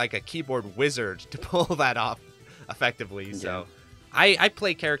need to be like a keyboard wizard to pull that off effectively. Yeah. So I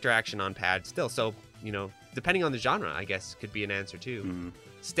play character action on pad still. So, you know, depending on the genre, I guess could be an answer too. Mm-hmm.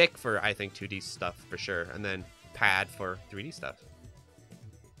 Stick for, I think, 2D stuff for sure. And then pad for 3D stuff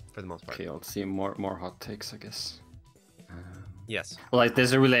for the most part. Okay, let's see more hot takes, I guess. Yes. Well, like,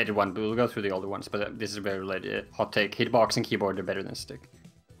 there's a related one, but we'll go through the older ones. But this is a very related hot take. Hitbox and keyboard are better than stick.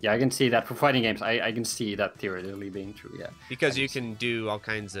 Yeah, I can see that for fighting games. I can see that theoretically being true. Yeah. Because you can do all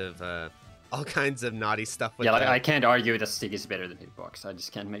kinds of naughty stuff with. Yeah, like, I can't argue that stick is better than hitbox. I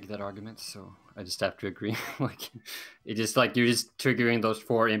just can't make that argument. So I just have to agree. Like, it just like you're just triggering those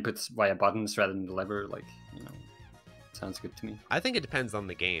 4 inputs via buttons rather than the lever. Like, you know, sounds good to me. I think it depends on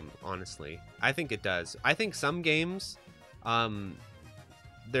the game. Honestly, I think it does. I think some games.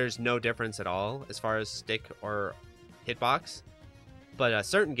 There's no difference at all as far as stick or hitbox, but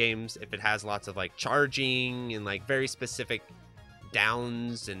certain games, if it has lots of like charging and like very specific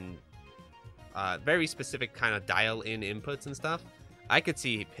downs and very specific kind of dial-in inputs and stuff, I could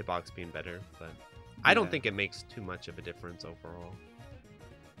see hitbox being better, but I don't think it makes too much of a difference overall.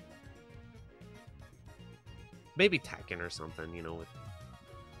 Maybe Tekken or something, you know, with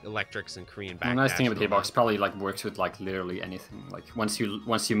electrics and Korean backdash. The nice thing about hitbox probably like works with like literally anything. Like once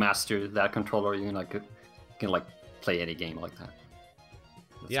you master that controller, you can like play any game like that.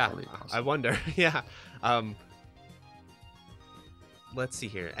 That's yeah, I wonder. Yeah. Let's see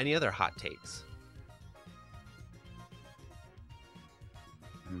here. Any other hot takes?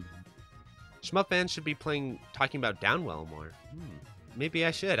 Shmup fans should be talking about Downwell more. Maybe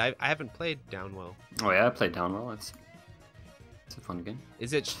I should. I haven't played Downwell. Oh yeah, I played Downwell. It's a fun game.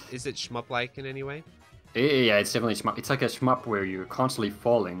 Is it Shmup-like in any way? Yeah, it's definitely Shmup. It's like a Shmup where you're constantly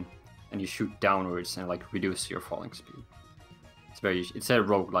falling and you shoot downwards and like reduce your falling speed. It's a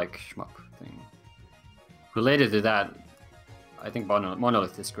roguelike Shmup thing. Related to that, I think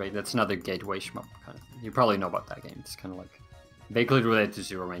Monolith is great. That's another gateway Shmup kind of thing. You probably know about that game. It's kind of like vaguely related to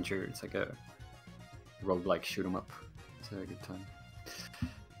Zero Ranger. It's like a roguelike shoot 'em up. It's a good time.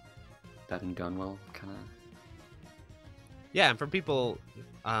 That and Gunwell kind of. Yeah, and for people,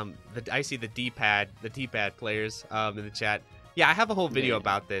 I see the D-pad players in the chat. Yeah, I have a whole video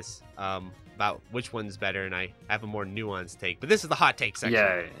about this, about which one's better, and I have a more nuanced take. But this is the hot take section.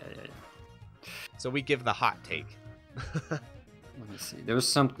 Yeah. So we give the hot take. Let me see. There was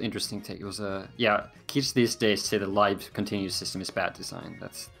some interesting take. It was kids these days say the live continuous system is bad design.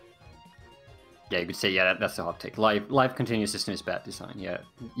 Yeah, you could say that's a hot take. Live continuous system is bad design. Yeah.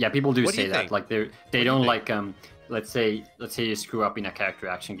 People do say that. Like they don't like Let's say you screw up in a character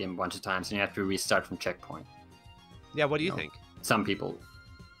action game a bunch of times and you have to restart from checkpoint. Yeah, what do you think? Some people.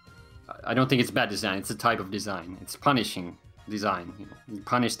 I don't think it's bad design. It's a type of design. It's punishing design. You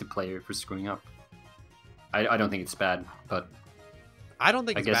punish the player for screwing up. I don't think it's bad, but I don't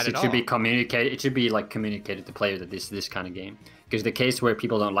think it's bad at all. I guess it should be communicated. It should be like communicated to the player that this kind of game. Because the case where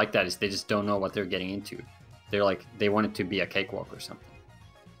people don't like that is they just don't know what they're getting into. They're like they want it to be a cakewalk or something.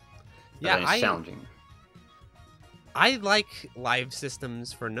 Yeah, it's challenging. I like live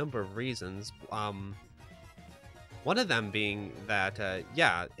systems for a number of reasons. One of them being that,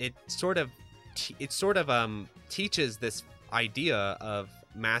 it sort of teaches this idea of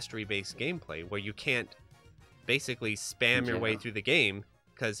mastery-based gameplay where you can't basically spam your way through the game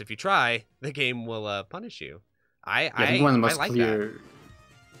because if you try, the game will punish you. I think one of the most clear. That.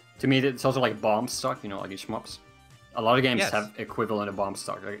 To me, it's also like bomb stock. You know, like in Shmups. A lot of games have equivalent of bomb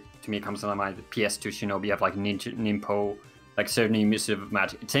stock. Like, to me, it comes to my mind. PS2 Shinobi, you have like Nimpo, like certain emissive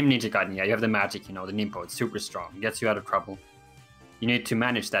magic. Same Ninja Gaiden, you have the magic, the Nimpo. It's super strong. It gets you out of trouble. You need to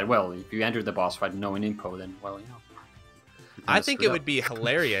manage that well. If you enter the boss fight knowing Nimpo, then, well, I think it would be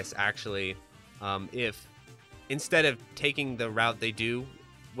hilarious, actually, if instead of taking the route they do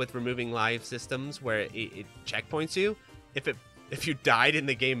with removing live systems where it checkpoints you, if you died in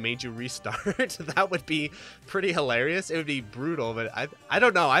the game made you restart, that would be pretty hilarious. It would be brutal, but I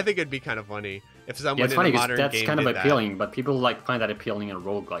don't know. I think it'd be kind of funny if someone it's in funny a modern that's game kind of did appealing, that. but people like find that appealing in a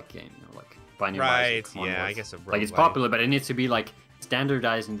roguelike game, like Binding right? Rise, Yeah, I guess a roguelike. Like it's popular, but it needs to be like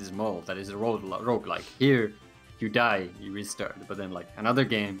standardized in this mold that is a roguelike. Here, you die, you restart, but then like another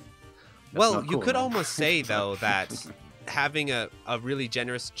game. Well, you could almost say though that having a really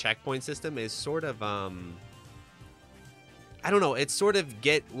generous checkpoint system is sort of I don't know, it's sort of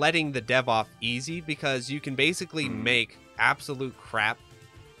letting the dev off easy because you can basically make absolute crap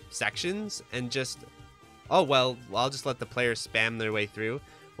sections and just, oh, well, I'll just let the player spam their way through.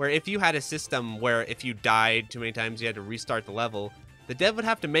 where if you had a system where if you died too many times, you had to restart the level, the dev would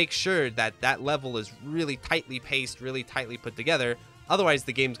have to make sure that that level is really tightly paced, really tightly put together. Otherwise,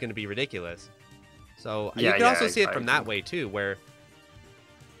 the game's going to be ridiculous. So you can also see it from that way, too, where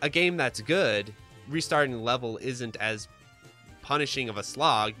a game that's good, restarting the level isn't as punishing of a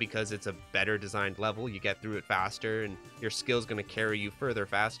slog because it's a better designed level. You get through it faster, and your skill's going to carry you further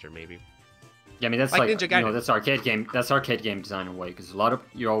faster, maybe. Yeah, I mean, that's like Ninja Gaiden. That's arcade game. That's arcade game design in a way, because a lot of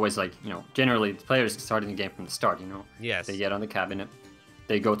you're always like, generally the players starting the game from the start. Yes. They get on the cabinet,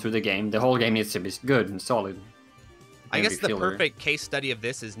 they go through the game. The whole game needs to be good and solid. I guess the perfect case study of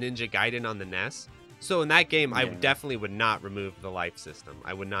this is Ninja Gaiden on the NES. So in that game, I definitely would not remove the life system.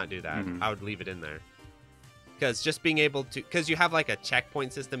 I would not do that. I would leave it in there. Because just being able to, because you have like a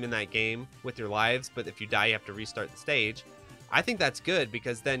checkpoint system in that game with your lives, but if you die, you have to restart the stage. I think that's good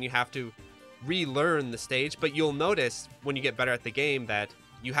because then you have to relearn the stage, but you'll notice when you get better at the game that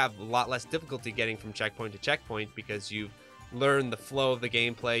you have a lot less difficulty getting from checkpoint to checkpoint because you've learned the flow of the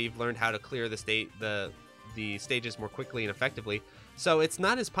gameplay, you've learned how to clear the stages more quickly and effectively. So it's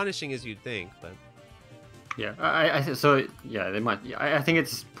not as punishing as you'd think, but yeah, they might. I think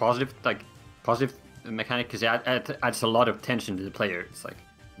it's positive mechanic because it adds a lot of tension to the player. It's like,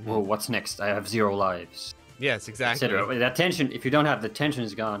 whoa, what's next? I have 0 lives. Yes, exactly. That tension, if you don't have the tension,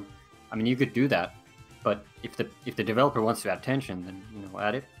 is gone. I mean, you could do that, but if the developer wants to add tension, then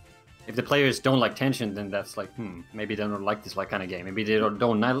add it. If the players don't like tension, then that's like, maybe they don't like this kind of game. Maybe they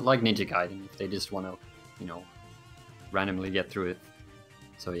don't like Ninja Gaiden if they just want to, randomly get through it.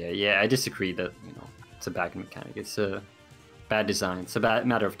 So yeah, I disagree that it's a bad mechanic. It's a bad design. It's a bad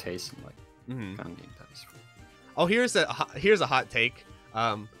matter of taste. Kind of game that is. Oh, here's a hot take.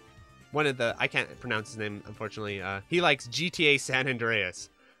 One of the, I can't pronounce his name unfortunately. He likes GTA San Andreas.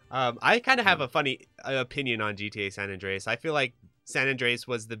 I kind of have a funny opinion on GTA San Andreas. I feel like San Andreas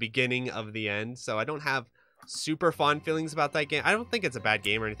was the beginning of the end, so I don't have super fond feelings about that game. I don't think it's a bad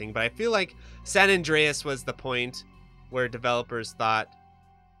game or anything, but I feel like San Andreas was the point where developers thought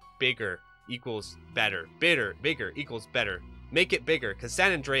bigger equals better. Bigger equals better. Make it bigger, because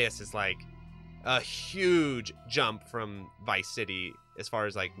San Andreas is like a huge jump from Vice City as far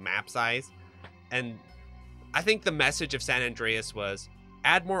as like map size. And I think the message of San Andreas was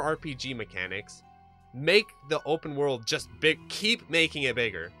add more RPG mechanics, make the open world just big, keep making it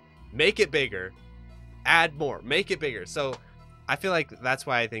bigger, make it bigger, add more, make it bigger. So I feel like that's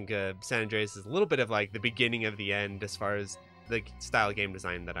why I think San Andreas is a little bit of like the beginning of the end as far as the style of game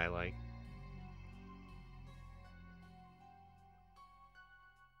design that I like.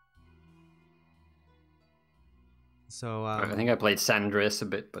 So I think I played San Andreas a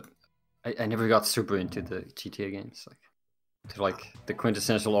bit, but I never got super into the GTA games, like the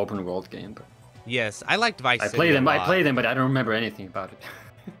quintessential open world game. But yes, I liked Vice City. I played them, but I don't remember anything about it.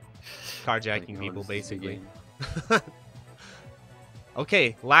 Carjacking people, basically.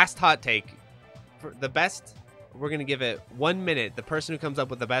 Okay, last hot take. For the best, we're gonna give it 1 minute. The person who comes up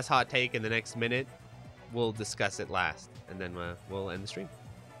with the best hot take in the next minute, we'll discuss it last, and then we'll end the stream.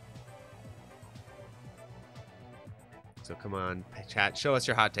 So come on, chat, show us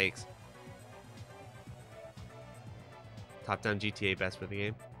your hot takes. Top-down GTA best for the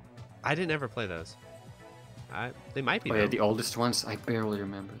game. I didn't ever play those. They might be. Oh yeah, the oldest ones. I barely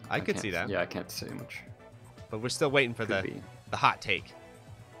remember. I could see that. Yeah, I can't say much. But we're still waiting for the hot take.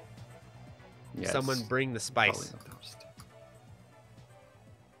 Yeah, someone bring the spice.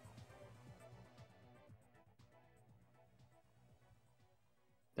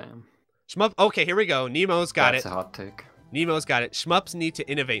 Damn. Shmup. Okay, here we go. Nemo's got it. That's a hot take. Nemo's got it. Shmups need to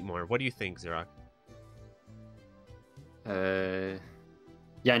innovate more. What do you think, Xaerock?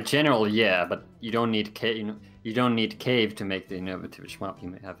 Yeah, in general, yeah, but you don't need you don't need Cave to make the innovative shmup. You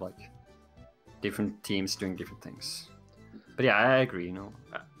may have like different teams doing different things. But yeah, I agree.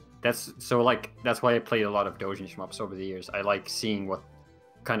 That's why I played a lot of Dojin shmups over the years. I like seeing what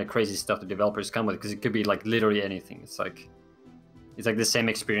kind of crazy stuff the developers come with, because it could be like literally anything. It's like the same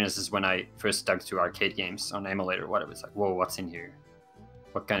experience as when I first dug to arcade games on emulator or whatever. It's like, whoa, what's in here?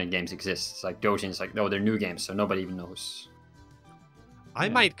 What kind of games exist? It's like Dojin's like, no, they're new games, so nobody even knows. I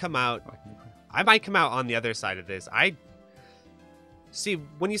might come out on the other side of this. I see,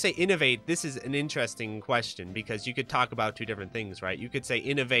 when you say innovate, this is an interesting question, because you could talk about two different things, right? You could say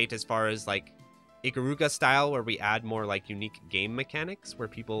innovate as far as like Ikaruga style, where we add more like unique game mechanics, where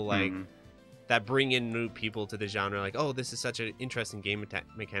people like that bring in new people to the genre, like, oh, this is such an interesting game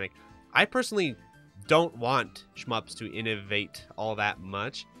mechanic. I personally don't want shmups to innovate all that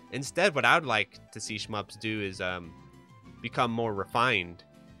much. Instead, what I would like to see shmups do is become more refined.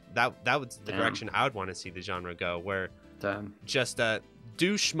 That was the direction I would want to see the genre go, where just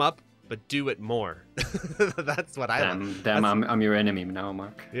do shmup, but do it more. That's what I like. Damn, I'm your enemy now,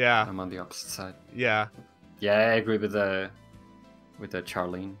 Mark. Yeah. I'm on the opposite side. Yeah. Yeah, I agree with the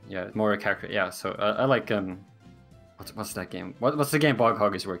Charlene. Yeah, more a character. Yeah, so I like what's that game? What's the game Bog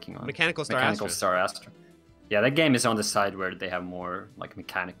Hog is working on? Mechanical Star Astra. Yeah, that game is on the side where they have more like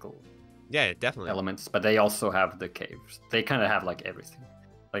mechanical. Yeah, definitely. Elements, but they also have the caves. They kind of have like everything.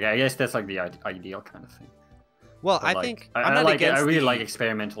 Like I guess that's like the ideal kind of thing. Well, but, I think I really like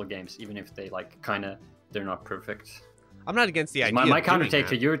experimental games, even if they like they're not perfect. I'm not against the idea. My counter take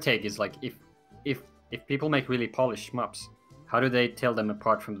to your take is like if people make really polished shmups, how do they tell them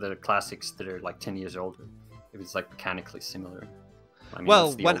apart from the classics that are like 10 years older? If it's like mechanically similar. I mean,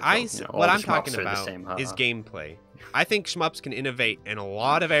 well, what I'm talking about is gameplay. I think shmups can innovate in a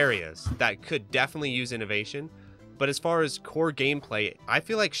lot of areas that could definitely use innovation. But as far as core gameplay, I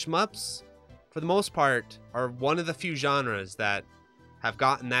feel like shmups, for the most part, are one of the few genres that have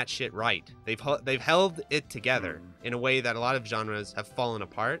gotten that shit right. They've held it together in a way that a lot of genres have fallen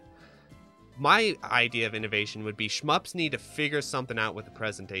apart. My idea of innovation would be shmups need to figure something out with the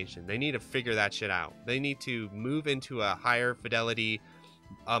presentation. They need to figure that shit out. They need to move into a higher fidelity,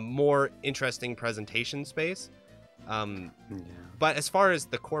 a more interesting presentation space. But as far as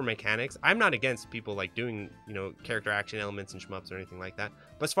the core mechanics, I'm not against people like doing, character action elements in shmups or anything like that.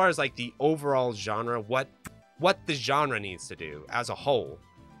 But as far as like the overall genre, what the genre needs to do as a whole,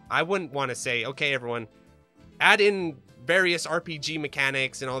 I wouldn't want to say, okay, everyone, add in various RPG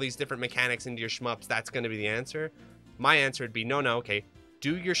mechanics and all these different mechanics into your shmups. That's going to be the answer. My answer would be no, okay,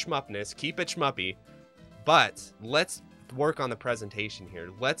 do your shmupness, keep it shmuppy, but let's work on the presentation here.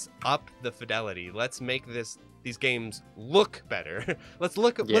 Let's up the fidelity. Let's make these games look better. let's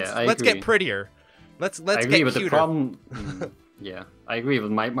get prettier. Let's get cuter. But the problem, I agree.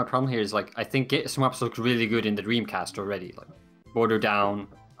 But my problem here is like I think shmups look really good in the Dreamcast already. Like Border Down,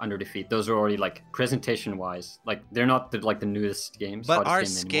 Under the Feet. Those are already like presentation wise. Like they're not the newest games. But our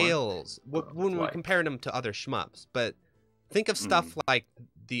scales, when we're comparing them to other shmups, but think of stuff like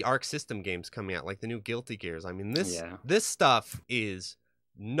the Arc System games coming out, like the new Guilty Gears. I mean, this stuff is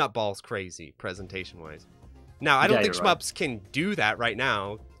nutballs crazy presentation wise. Now, I don't think shmups can do that right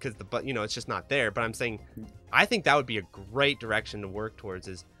now because it's just not there. But I'm saying, I think that would be a great direction to work towards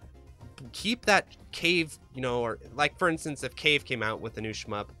is keep that Cave, or like for instance, if Cave came out with a new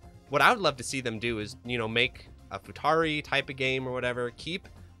shmup, what I would love to see them do is, make a Futari type of game or whatever. Keep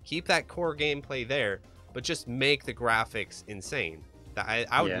that core gameplay there, but just make the graphics insane.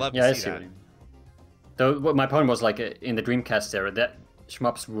 I would love to see that. Though my point was like in the Dreamcast era, that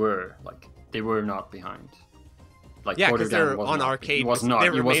shmups were like they were not behind. Like because they're on arcade. They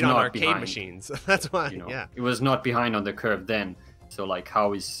were made on arcade machines. That's why. It was not behind on the curve then. So like,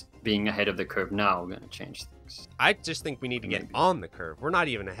 how is being ahead of the curve now going to change things? I just think we need to get on the curve. We're not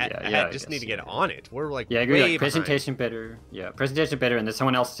even ahead. Just need to get on it. We're like I agree. Way like, presentation better. Yeah, presentation better. And then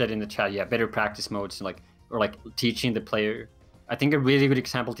someone else said in the chat, better practice modes and or teaching the player. I think a really good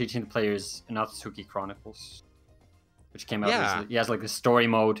example teaching the player is Natsuki Chronicles, which came out recently. He has like the story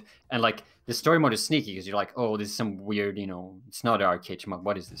mode, and like the story mode is sneaky because you're like, oh, this is some weird, it's not an arcade shmup.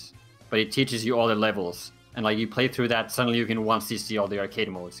 What is this? But it teaches you all the levels, and like you play through that, suddenly you can once see all the arcade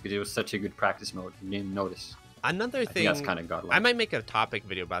modes because it was such a good practice mode. You didn't notice. Another thing, that's kind of godlike. I might make a topic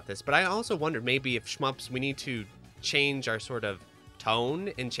video about this, but I also wonder maybe if shmups we need to change our sort of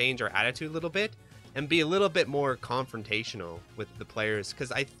tone and change our attitude a little bit. And be a little bit more confrontational with the players,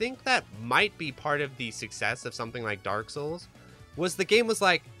 because I think that might be part of the success of something like Dark Souls, was the game was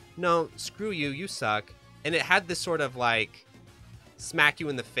like, no, screw you, you suck, and it had this sort of like smack you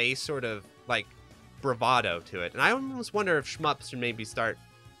in the face sort of like bravado to it, and I almost wonder if shmups should maybe start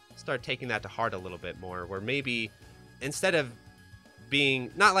taking that to heart a little bit more, where maybe instead of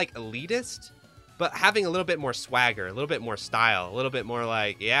being not like elitist, but having a little bit more swagger, a little bit more style, a little bit more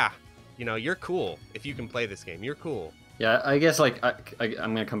like, you're cool if you can play this game. You're cool. Yeah, I guess I'm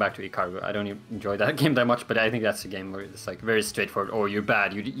gonna come back to Ikaru. I don't even enjoy that game that much, but I think that's a game where it's like very straightforward. Oh, you're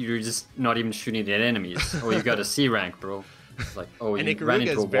bad. You're just not even shooting at enemies. Oh, you got a C rank, bro. It's like, oh, and you ran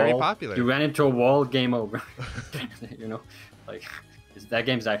into a wall. Very popular. You ran into a wall. Game over. Like that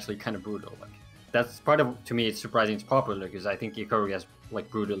game's actually kind of brutal. Like that's part of to me. It's surprising it's popular because I think Ikaru is like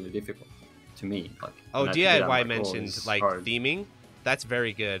brutally difficult to me. Like DIY mentioned theming. That's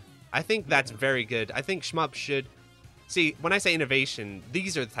very good. I think that's very good. I think shmup should see when I say innovation,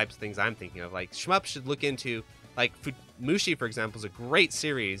 these are the types of things I'm thinking of. Like shmup should look into like Mushi, for example, is a great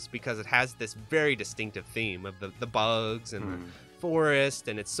series because it has this very distinctive theme of the bugs and the forest,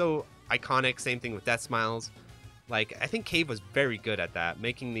 and it's so iconic. Same thing with Death Smiles. Like I think Cave was very good at that,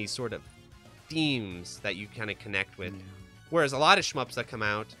 making these sort of themes that you kind of connect with. Whereas a lot of shmups that come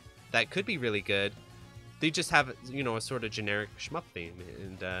out that could be really good, they just have, you know, a sort of generic shmup theme,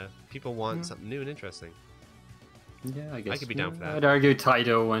 and people want something new and interesting. Yeah, I guess. I could be down for that. I'd argue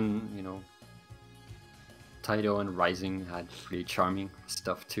Taito and Rising had pretty charming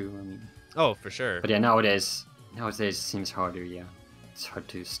stuff too. I mean, oh, for sure. But yeah, nowadays it seems harder. Yeah, it's hard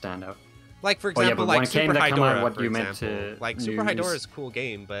to stand out. Like for example, like Super Hydora, what for you example. meant to like Super Hydora is a cool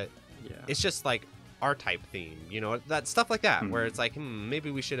game, but yeah, it's just like R-type theme, you know, that stuff like that, where it's like,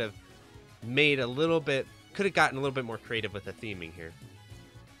 maybe we should have made a little bit, could have gotten a little bit more creative with the theming here.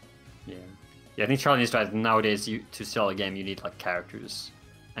 Yeah, I think Charlie needs to. Nowadays, to sell a game, you need like characters,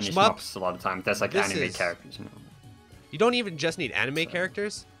 and shmups a lot of time. That's like anime characters, you know. You don't even just need anime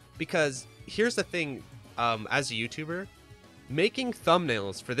characters, because here's the thing, as a YouTuber, making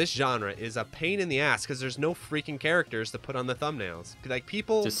thumbnails for this genre is a pain in the ass because there's no freaking characters to put on the thumbnails. Like,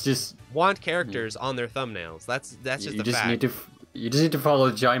 people just want characters on their thumbnails. That's just a fact. You just need to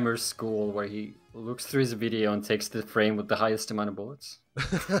follow Jimer's school, where he looks through his video and takes the frame with the highest amount of bullets.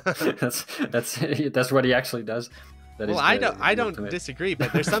 that's what he actually does. Well, I don't disagree,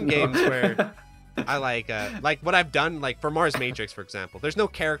 but there's some games where I like what I've done, like for Mars Matrix, for example. There's no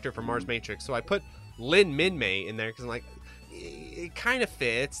character for Mars Matrix, so I put Lin Minmay in there because I'm like, it kind of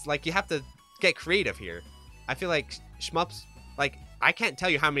fits. Like, you have to get creative here. I feel like shmups, like, I can't tell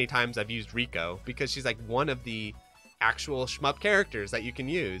you how many times I've used Rico because she's like one of the actual shmup characters that you can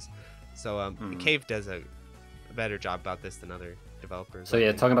use. So Cave does a better job about this than other developers. So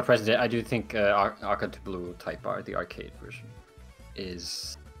yeah, talking about present, I do think Arcade Blue Type R, the arcade version,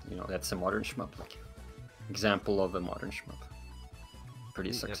 is, you know, that's a modern shmup, like example of a modern shmup.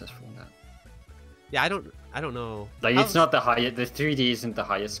 Pretty successful in that. Yeah, I don't know. Like, it's not the highest, the 3D isn't the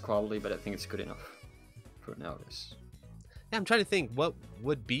highest quality, but I think it's good enough for nowadays. Yeah, I'm trying to think what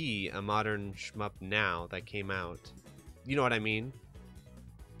would be a modern shmup now that came out. You know what I mean?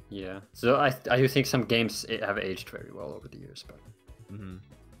 Yeah. So I do think some games have aged very well over the years, but.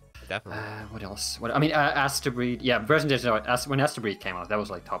 Definitely. What else? I mean, Astro Breed. Yeah, presentation. When Astro Breed came out, that was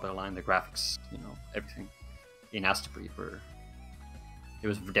like top of the line. The graphics, you know, everything in Astro Breed it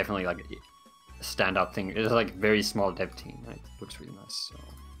was definitely like a standout thing. It was like very small dev team. Right? It looks really nice. So.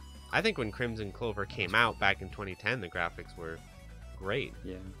 I think when Crimson Clover came out back in 2010, the graphics were great.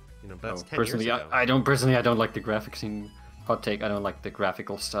 Yeah. You know, but that's 10 years ago. I don't like the graphics in Hot Take. I don't like the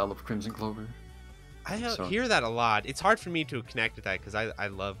graphical style of Crimson Clover. I hear that a lot. It's hard for me to connect with that because I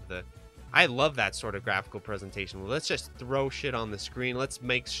love that sort of graphical presentation. Well, let's just throw shit on the screen. Let's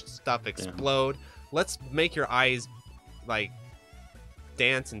make stuff explode. Yeah. Let's make your eyes like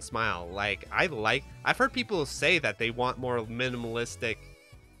dance and smile. Like, I've heard people say that they want more minimalistic,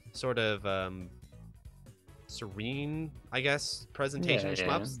 sort of serene, I guess, presentation of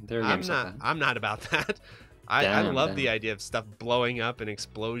shmups. I'm not about that. I love the idea of stuff blowing up and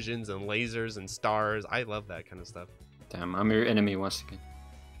explosions and lasers and stars. I love that kind of stuff. Damn, I'm your enemy once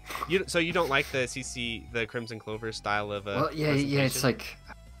again. So you don't like the Crimson Clover style of well, yeah, it's like,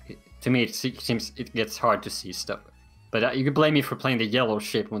 to me it seems it gets hard to see stuff. But you can blame me for playing the yellow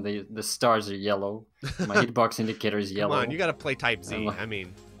shit when the stars are yellow. My hitbox indicator is yellow. Come on, you gotta play Type Z. I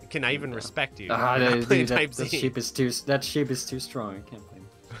mean, can I even respect you? That ship is too strong. I can't play.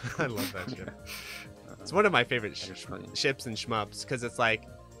 I love that ship. It's one of my favorite ships and shmups because it's like,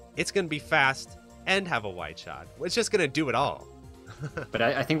 it's going to be fast and have a wide shot. It's just going to do it all. But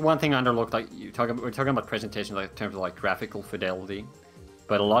I think one thing underlooked, like we're talking about presentation, like in terms of like graphical fidelity,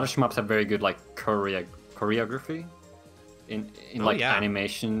 but a lot of shmups have very good like choreography in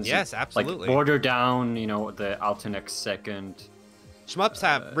animations. Yes, absolutely. Like Border Down, you know, the alternate second. Shmups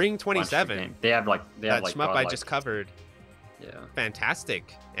have Ring 27. They have like shmup I just covered. Yeah.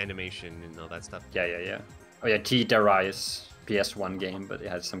 Fantastic animation and all that stuff. Yeah. Oh yeah, G Darius PS1 game, but it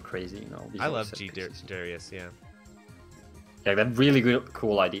has some crazy, you know. I love G Darius, yeah. Yeah, that really good,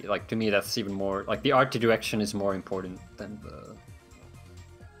 cool idea. Like, to me, that's even more like the art direction is more important than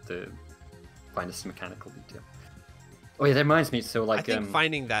the finest mechanical detail. Oh yeah, that reminds me. So like, I think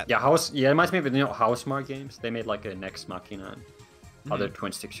finding that. Yeah, it reminds me of, you know, Housemarque games. They made like a Nex Machina, other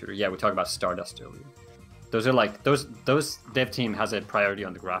twin stick shooter. Yeah, we talked about Stardust earlier. Those are like those dev team has a priority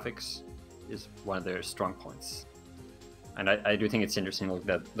on the graphics, is one of their strong points, and I do think it's interesting to look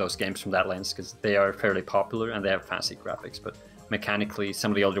at those games from that lens because they are fairly popular and they have fancy graphics, but mechanically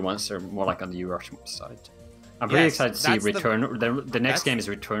some of the older ones are more like on the UR side. I'm pretty excited to see Returnal. The next game is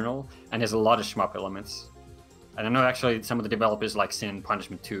Returnal and has a lot of shmup elements, and I know actually some of the developers like Sin and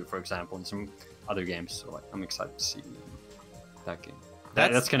Punishment 2, for example, and some other games. So like, I'm excited to see that game.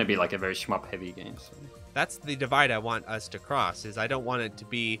 That's going to be like a very shmup heavy game. So. That's the divide I want us to cross, is I don't want it to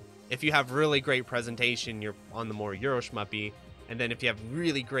be if you have really great presentation, you're on the more Euro shmuppy, and then if you have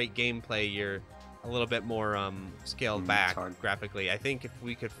really great gameplay, you're a little bit more scaled back graphically. I think if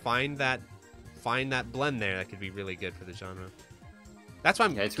we could find that blend there, that could be really good for the genre. That's why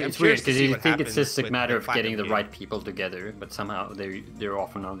it's weird because you think it's just a matter of getting the right people together, but somehow they're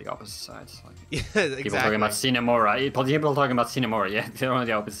often on the opposite sides. Like, yeah, exactly. People talking about Cinemora. People talking about Cinemora. Yeah, they're on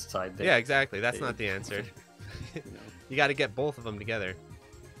the opposite side. Yeah, exactly. That's not the answer. You got to get both of them together.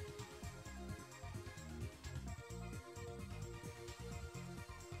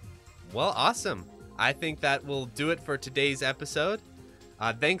 Well, awesome. I think that will do it for today's episode.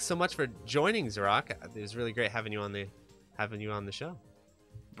 Thanks so much for joining, Xaerock. It was really great having you on the show.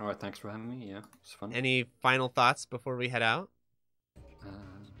 All right, thanks for having me. Yeah, it's fun. Any final thoughts before we head out?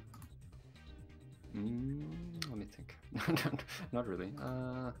 Let me think. Not really.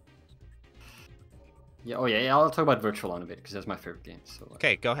 Yeah. Oh yeah. I'll talk about Virtual on a bit because that's my favorite game. So.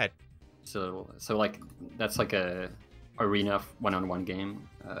 Okay, go ahead. So like that's like a arena one-on-one game,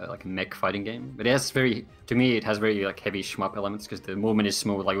 like a mech fighting game. But it has to me it has very like heavy shmup elements because the movement is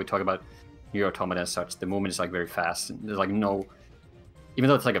smooth. Like we talk about Nier Automata as such, the movement is like very fast. And there's like no, even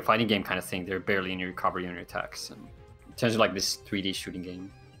though it's like a fighting game kind of thing, they're barely any recovery on your attacks. And in terms of like this 3D shooting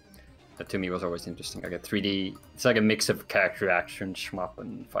game, that to me was always interesting. Like a 3D, it's like a mix of character action, shmup,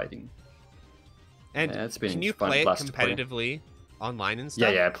 and fighting. And it's been can you play it competitively online and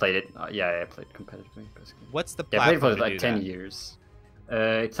stuff? Yeah, I played it. I played it competitively, basically. What's the platform? platform? I played it for like 10 years.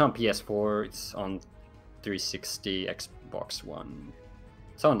 It's on PS4, it's on 360, Xbox One.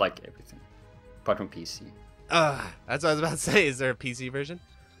 It's on like everything, apart from PC. That's what I was about to say. Is there a PC version?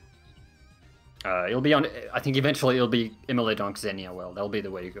 It'll be on. I think eventually it'll be emulated on Xenia. Well, that'll be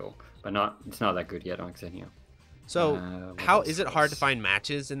the way to go. But it's not that good yet on Xenia. So, how is it hard to find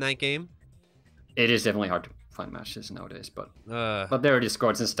matches in that game? It is definitely hard to find matches nowadays, but there are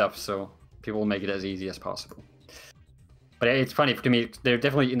Discords and stuff, so people will make it as easy as possible. But it's funny to me. They're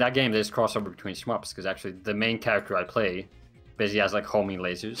definitely in that game. There's crossover between shmups because actually the main character I play basically has like homing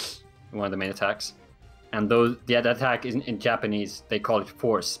lasers, one of the main attacks, and the attack in Japanese they call it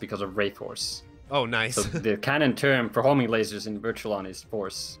force because of ray force. Oh, nice. So the canon term for homing lasers in Virtual On is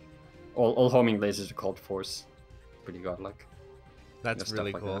force. All homing lasers are called force. Pretty godlike. That's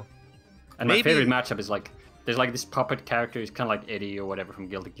really cool. Like and my favorite matchup is like there's like this puppet character. He's kind of like Eddie or whatever from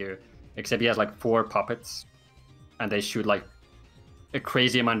Guilty Gear, except he has like 4 puppets, and they shoot like a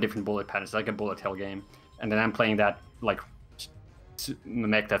crazy amount of different bullet patterns, like a bullet hell game. And then I'm playing that like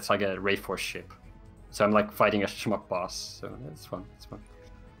mech that's like a ray force ship. So I'm like fighting a shmup boss. So it's fun. It's fun.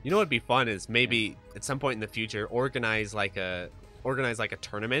 You know what'd be fun is maybe at some point in the future organize like a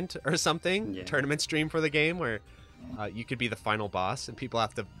tournament or something, tournament stream for the game where you could be the final boss and people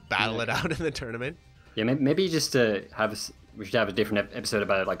have to battle it out in the tournament. Yeah, maybe just we should have a different episode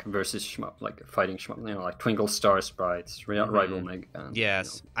about like versus shmup, like fighting shmup, you know, like Twinkle Star Sprites, Rival Meg.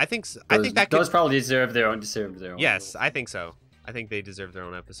 Yes, you know. I think that those probably deserve their own. Yes, I think so. I think they deserve their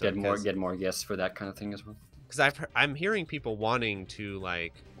own episode. Get more guests for that kind of thing as well. Because I'm hearing people wanting to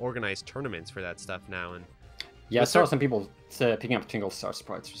like organize tournaments for that stuff now, and yeah, I saw some people picking up Twinkle Star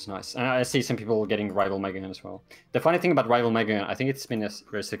Sprites, which is nice, and I see some people getting Rival Megagon as well. The funny thing about Rival Megagon, I think it's been a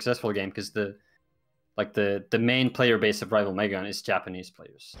very successful game because the main player base of Rival Megagon is Japanese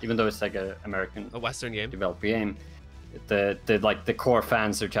players, even though it's like a Western game developed game. The core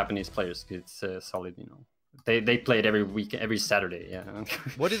fans are Japanese players. It's solid, you know. They play it every week, every Saturday. Yeah.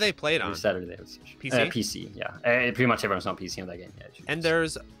 What do they play it on? Every Saturday. PC. PC. Yeah. Pretty much everyone's on PC on that game. Yeah. And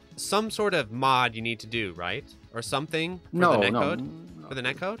there's some sort of mod you need to do, right? Or something for the netcode? For the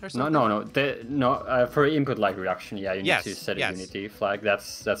netcode or something? No. For input lag reduction, yeah, you need to set a Unity flag.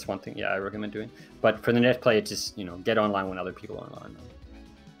 That's one thing. Yeah, I recommend doing. But for the net play, just get online when other people are online.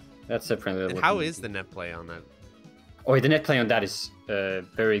 That's a friendly. And how is the net play on that? Oh, the net play on that is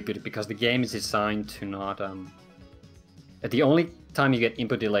very good because the game is designed to not. The only time you get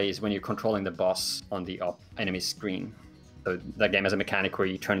input delay is when you're controlling the boss on the enemy screen. So that game has a mechanic where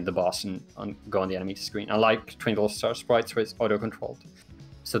you turn the boss and go on the enemy screen. Unlike Twinkle Star Sprites, where it's auto-controlled.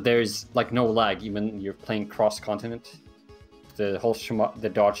 So there's like no lag, even you're playing cross-continent. The whole the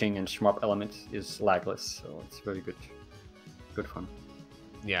dodging and shmup element is lagless, so it's very good fun.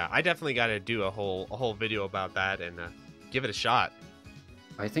 Yeah, I definitely got to do a whole video about that and give it a shot.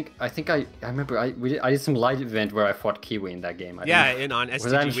 I remember I did some live event where I fought Kiwi in that game. On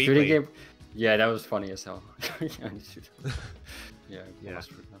STG Weekly. Game? Yeah, that was funny as hell. Yeah.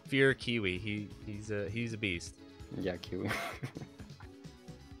 Fear Kiwi. He's a beast. Yeah, Kiwi.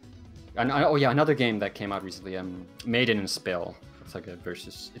 And another game that came out recently, Maiden and Spell. It's like a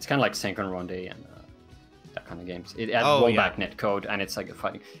versus. It's kind of like Senkan Ronde and that kind of games. It adds rollback netcode, and it's like a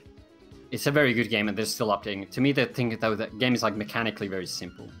fighting. it's a very good game, and they're still updating it. To me, the thing though, that game is like mechanically very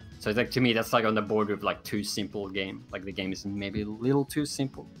simple. So it's like, to me, that's like on the border of like too simple game. Like the game is maybe a little too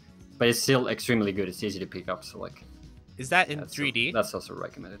simple, but it's still extremely good. It's easy to pick up. So like, is that in 3D? That's also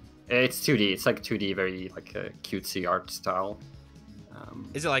recommended. It's 2D. It's like 2D, very like a cutesy art style.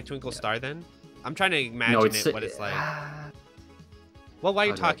 Is it like Twinkle Star then? I'm trying to imagine what it's like. Well, while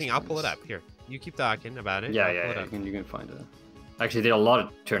you're talking, I'll pull it up. Here, you keep talking about it. Yeah. You can find it. Actually, there are a lot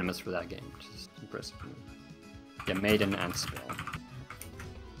of tournaments for that game, which is impressive. Yeah, Maiden and Spell.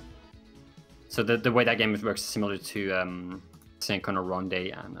 So the way that game works is similar to Sencon Ronde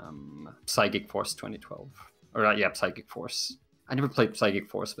and Psychic Force 2012. Or yeah, Psychic Force. I never played Psychic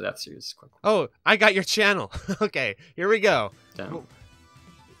Force, but that series is quite cool. Oh, I got your channel. Okay, here we go. Damn.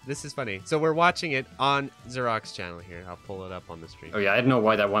 This is funny. So we're watching it on Xerock's channel here. I'll pull it up on the stream. Oh yeah, I don't know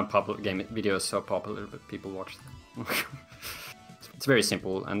why that one popular game video is so popular, but people watch them. It's very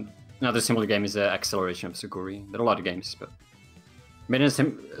simple. And another similar game is Acceleration of Suguri. There are a lot of games, but Maiden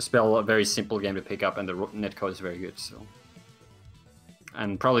Spell a very simple game to pick up, and the netcode is very good. So,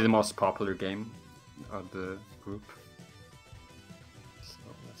 and probably the most popular game of the group. So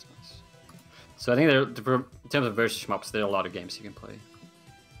that's nice. So I think in terms of versus shmups, there are a lot of games you can play.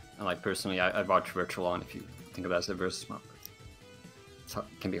 And like personally, I watch Virtual On if you think of that as a versus shmup.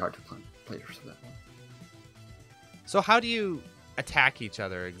 It can be hard to play for that one. So how do you attack each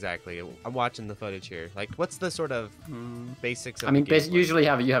other exactly? I'm watching the footage here. Like, what's the sort of basics of the game? Usually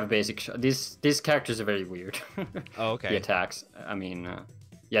you have a basic shot. These characters are very weird. Oh, okay. The attacks. I mean,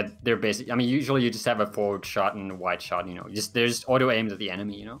 yeah, they're basic. I mean, usually you just have a forward shot and a wide shot. You know, there's auto aimed at the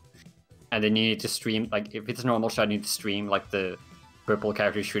enemy. You know, and then you need to stream. Like, if it's a normal shot, you need to stream like the purple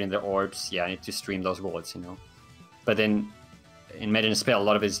character shooting the orbs. Yeah, I need to stream those bullets. You know, but then in Maiden Spell, a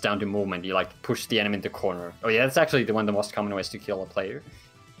lot of it is down to movement. You like push the enemy in the corner. Oh yeah, that's actually one of the most common ways to kill a player.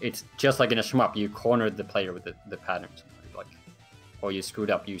 It's just like in a shmup, you corner the player with the patterns. Like, or you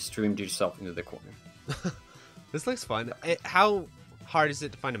screwed up, you streamed yourself into the corner. This looks fun. How hard is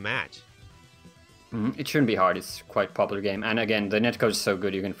it to find a match? It shouldn't be hard. It's quite a popular game. And again, the netcode is so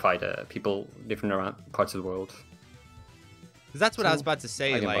good, you can fight people different around parts of the world. Because that's what I was about to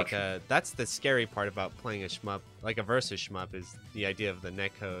say. Like, that's the scary part about playing a shmup, like a versus shmup, is the idea of the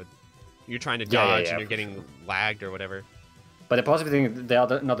netcode. You're trying to dodge and you're getting lagged or whatever. But the positive thing,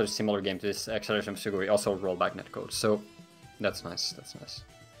 another similar game to this, Acceleration of Suguri, also rollback netcode. So that's nice. That's nice.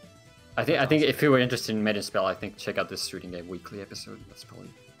 I think if you were interested in Maiden Spell, I think check out this Shooting Game Weekly episode. That's probably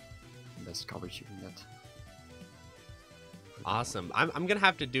the best coverage you can get. Awesome. I'm gonna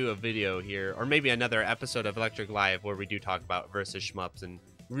have to do a video here, or maybe another episode of Electric Live where we do talk about versus shmups and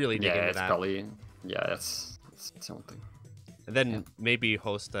really dig into that. That's something. And then maybe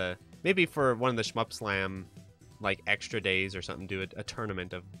host maybe for one of the Shmup Slam like extra days or something, do a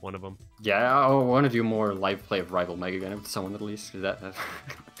tournament of one of them. Yeah, I want to do more live play of Rival Mega Gun with someone at least, because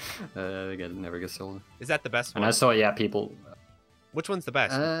that again never gets sold. Is that the best one? And I saw people. Which one's the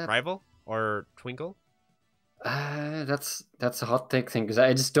best? Rival or Twinkle? That's a hot take thing, because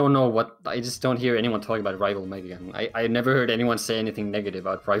I just don't know I just don't hear anyone talking about Rival Mega Gun. I never heard anyone say anything negative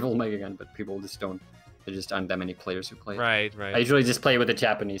about Rival Mega Gun, but people just don't. There just aren't that many players who play it. Right. I usually just play with the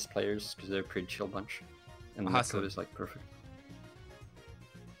Japanese players because they're a pretty chill bunch, and the code is like perfect.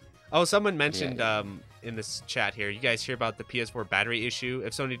 Oh, someone mentioned in this chat here, you guys hear about the PS4 battery issue?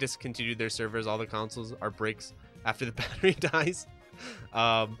 If Sony discontinued their servers, all the consoles are breaks after the battery dies.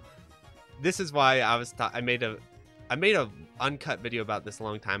 This is why I made a uncut video about this a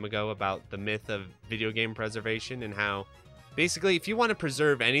long time ago about the myth of video game preservation and how basically if you want to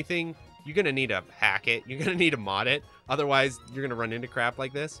preserve anything, you're gonna need to hack it, you're gonna need to mod it, otherwise you're gonna run into crap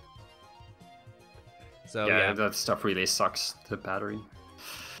like this. So yeah, that stuff really sucks, the battery.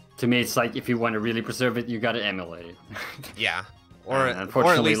 To me, it's like if you want to really preserve it, you gotta emulate it. Yeah, or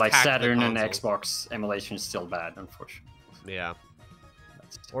unfortunately, or at least like Saturn and Xbox emulation is still bad, unfortunately. Yeah.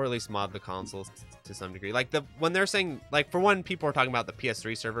 Or at least mod the consoles to some degree. Like when they're saying, like, for one, people are talking about the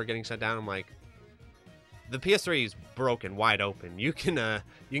PS3 server getting shut down. I'm like, the PS3 is broken, wide open. You can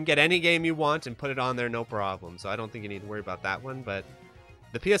get any game you want and put it on there, no problem. So I don't think you need to worry about that one. But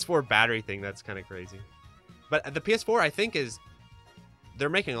the PS4 battery thing, that's kind of crazy. But the PS4, I think, they're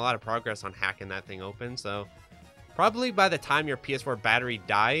making a lot of progress on hacking that thing open. So probably by the time your PS4 battery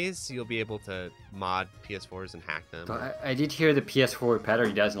dies, you'll be able to mod PS4s and hack them. So I did hear the PS4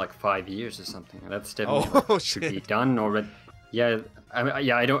 battery dies in like 5 years or something. That's definitely should be done already. Yeah,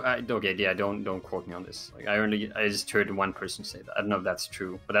 don't quote me on this. Like I just heard one person say that. I don't know if that's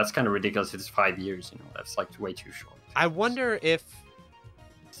true, but that's kind of ridiculous. It's 5 years, that's like way too short. I wonder if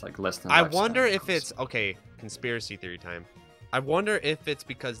it's like less than. I wonder if it's okay. Conspiracy theory time. I wonder if it's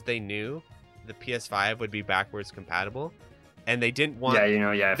because they knew the PS5 would be backwards compatible, and they didn't want.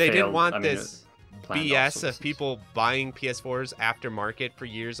 They didn't want this BS of people buying PS4s aftermarket for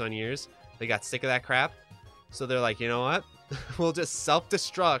years on years. They got sick of that crap, so they're like, you know what? We'll just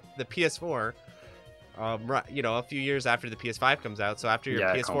self-destruct the PS4. A few years after the PS5 comes out. So after your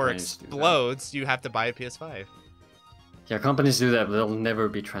PS4 explodes, you have to buy a PS5. Yeah, companies do that, but they'll never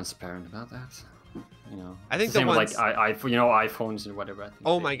be transparent about that. I think the same ones... with like iPhones and whatever. I think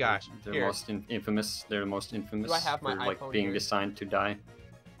oh my gosh, they're most infamous. They're the most infamous do I have my for like iPhone being here? designed to die.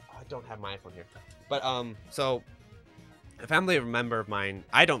 I don't have my iPhone here, but so a family member of mine.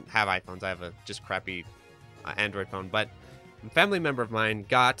 I don't have iPhones. I have a just crappy Android phone, but a family member of mine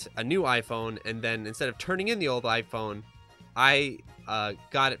got a new iPhone, and then instead of turning in the old iPhone, I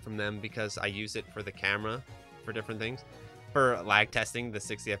got it from them because I use it for the camera for different things, for lag testing, the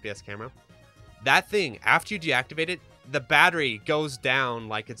 60 FPS camera. That thing, after you deactivate it, the battery goes down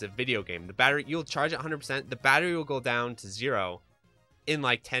like it's a video game. The battery, you'll charge it 100%, the battery will go down to 0 in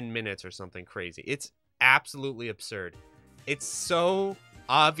like 10 minutes or something crazy. It's absolutely absurd. It's so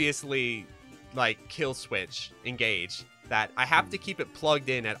obviously like kill switch engaged that I have to keep it plugged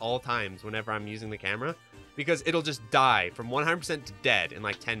in at all times whenever I'm using the camera, because it'll just die from 100% to dead in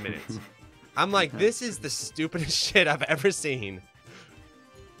like 10 minutes. I'm like, this is the stupidest shit I've ever seen.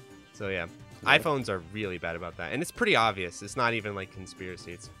 So yeah, iPhones are really bad about that. And it's pretty obvious. It's not even like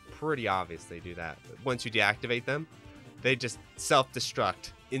conspiracy. It's pretty obvious they do that. Once you deactivate them, they just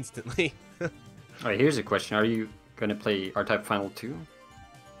self-destruct instantly. All right, here's a question. Are you going to play R-Type Final 2?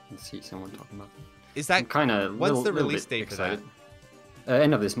 Let's see someone talking about that. Is that kind of what's the release date excited for that?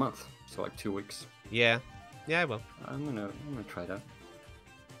 End of this month, so like 2 weeks. Yeah, I will. I'm gonna try that.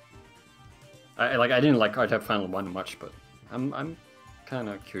 I didn't like R-Type Final 1 much, but I'm kind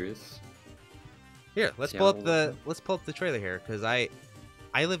of curious. Here, let's pull up the trailer here, because I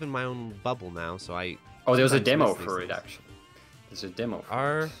live in my own bubble now, so I. Oh, there was a demo for it actually. There's a demo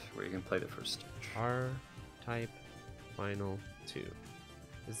for it where you can play the first stage. R-Type Final 2.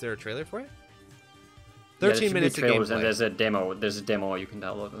 Is there a trailer for it? 13 minutes of gameplay. And there's a demo you can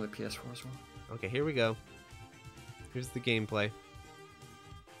download on the PS4 as well. Okay, here we go. Here's the gameplay.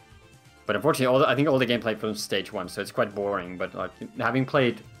 But unfortunately, I think all the gameplay from stage 1, so it's quite boring. But like having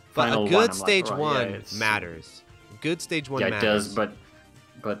played Final 1, a good stage 1 matters. Good stage 1 matters. Yeah, it does.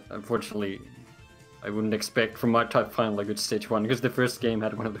 But unfortunately, I wouldn't expect from R-Type Final a good stage 1, because the first game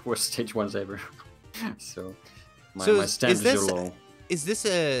had one of the worst stage 1s ever. So my standards are low. Is this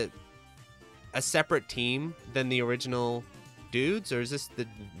a separate team than the original dudes, or is this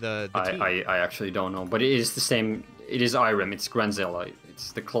the team? I actually don't know, but it is the same. It is Irem. It's Granzella.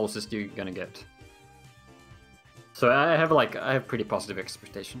 It's the closest you're gonna get. So I have pretty positive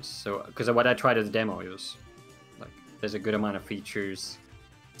expectations. So because what I tried as a demo, it was like there's a good amount of features.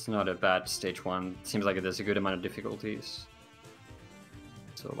 It's not a bad stage 1. It seems like there's a good amount of difficulties.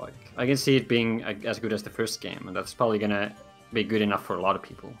 So like I can see it being as good as the first game, and that's probably gonna be good enough for a lot of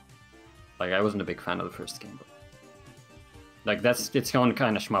people. Like I wasn't a big fan of the first game, but like it's own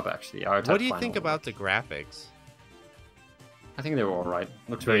kind of shmup actually. What do you think about the graphics? I think they were alright.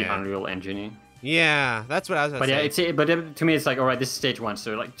 Looks very Unreal Engine-y. Yeah, that's what I was. But to me it's like, alright, this is stage 1.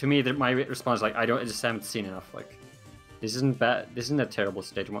 So like to me, my response is like I just haven't seen enough. Like this isn't bad. This isn't a terrible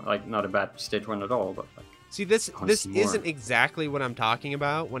stage 1. Like not a bad stage 1 at all. But like see, this isn't exactly what I'm talking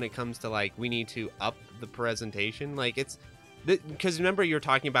about when it comes to like we need to up the presentation. Like it's. Because remember you were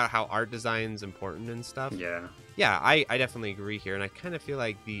talking about how art design's important and stuff? Yeah, I definitely agree here, and I kind of feel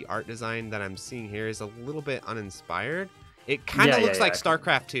like the art design that I'm seeing here is a little bit uninspired. It kind of looks like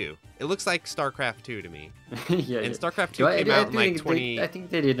StarCraft 2. It looks like StarCraft 2 to me. And StarCraft 2 came out in like I think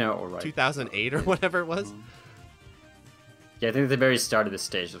they did know all right. 2008 or whatever it was. Yeah, I think the very start of the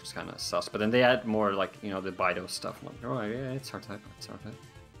stage looks kind of sus, but then they add more like, the Bido stuff. I'm like, oh yeah, it's R-Type.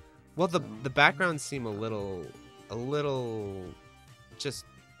 Well, the backgrounds seem a little just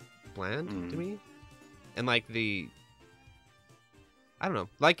bland to me, and like I don't know,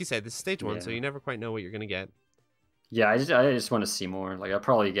 like you said, this is stage 1, so you never quite know what you're gonna get. Yeah, I just want to see more. Like I'll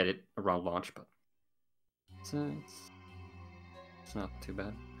probably get it around launch, but it's not too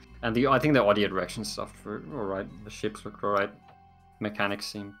bad. And I think the audio direction stuff were alright. The ships looked alright. Mechanics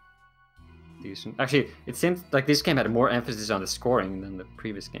seem decent. Actually, it seems like this game had more emphasis on the scoring than the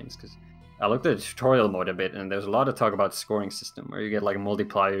previous games, because I looked at the tutorial mode a bit, and there's a lot of talk about scoring system, where you get like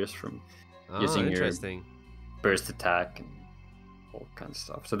multipliers from using your burst attack and all kinds of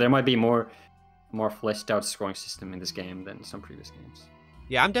stuff. So there might be more fleshed out scoring system in this game than some previous games.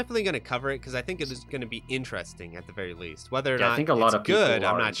 Yeah, I'm definitely going to cover it because I think it is going to be interesting at the very least. Whether or Yeah, not I think a lot it's of people good,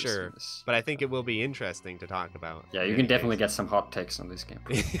 I'm are not interested sure. in this. But I think it will be interesting to talk about. Yeah, you can definitely get some hot takes on this game.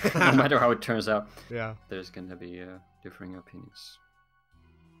 No matter how it turns out, yeah, there's going to be differing opinions.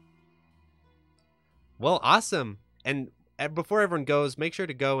 Well, awesome. And before everyone goes, make sure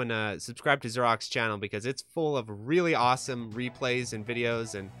to go and subscribe to Xerock's channel because it's full of really awesome replays and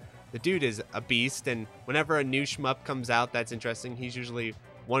videos. And the dude is a beast. And whenever a new shmup comes out that's interesting, he's usually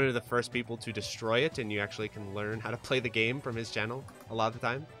one of the first people to destroy it. And you actually can learn how to play the game from his channel a lot of the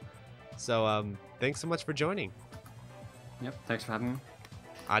time. So thanks so much for joining. Yep, thanks for having me.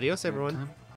 Adios, everyone.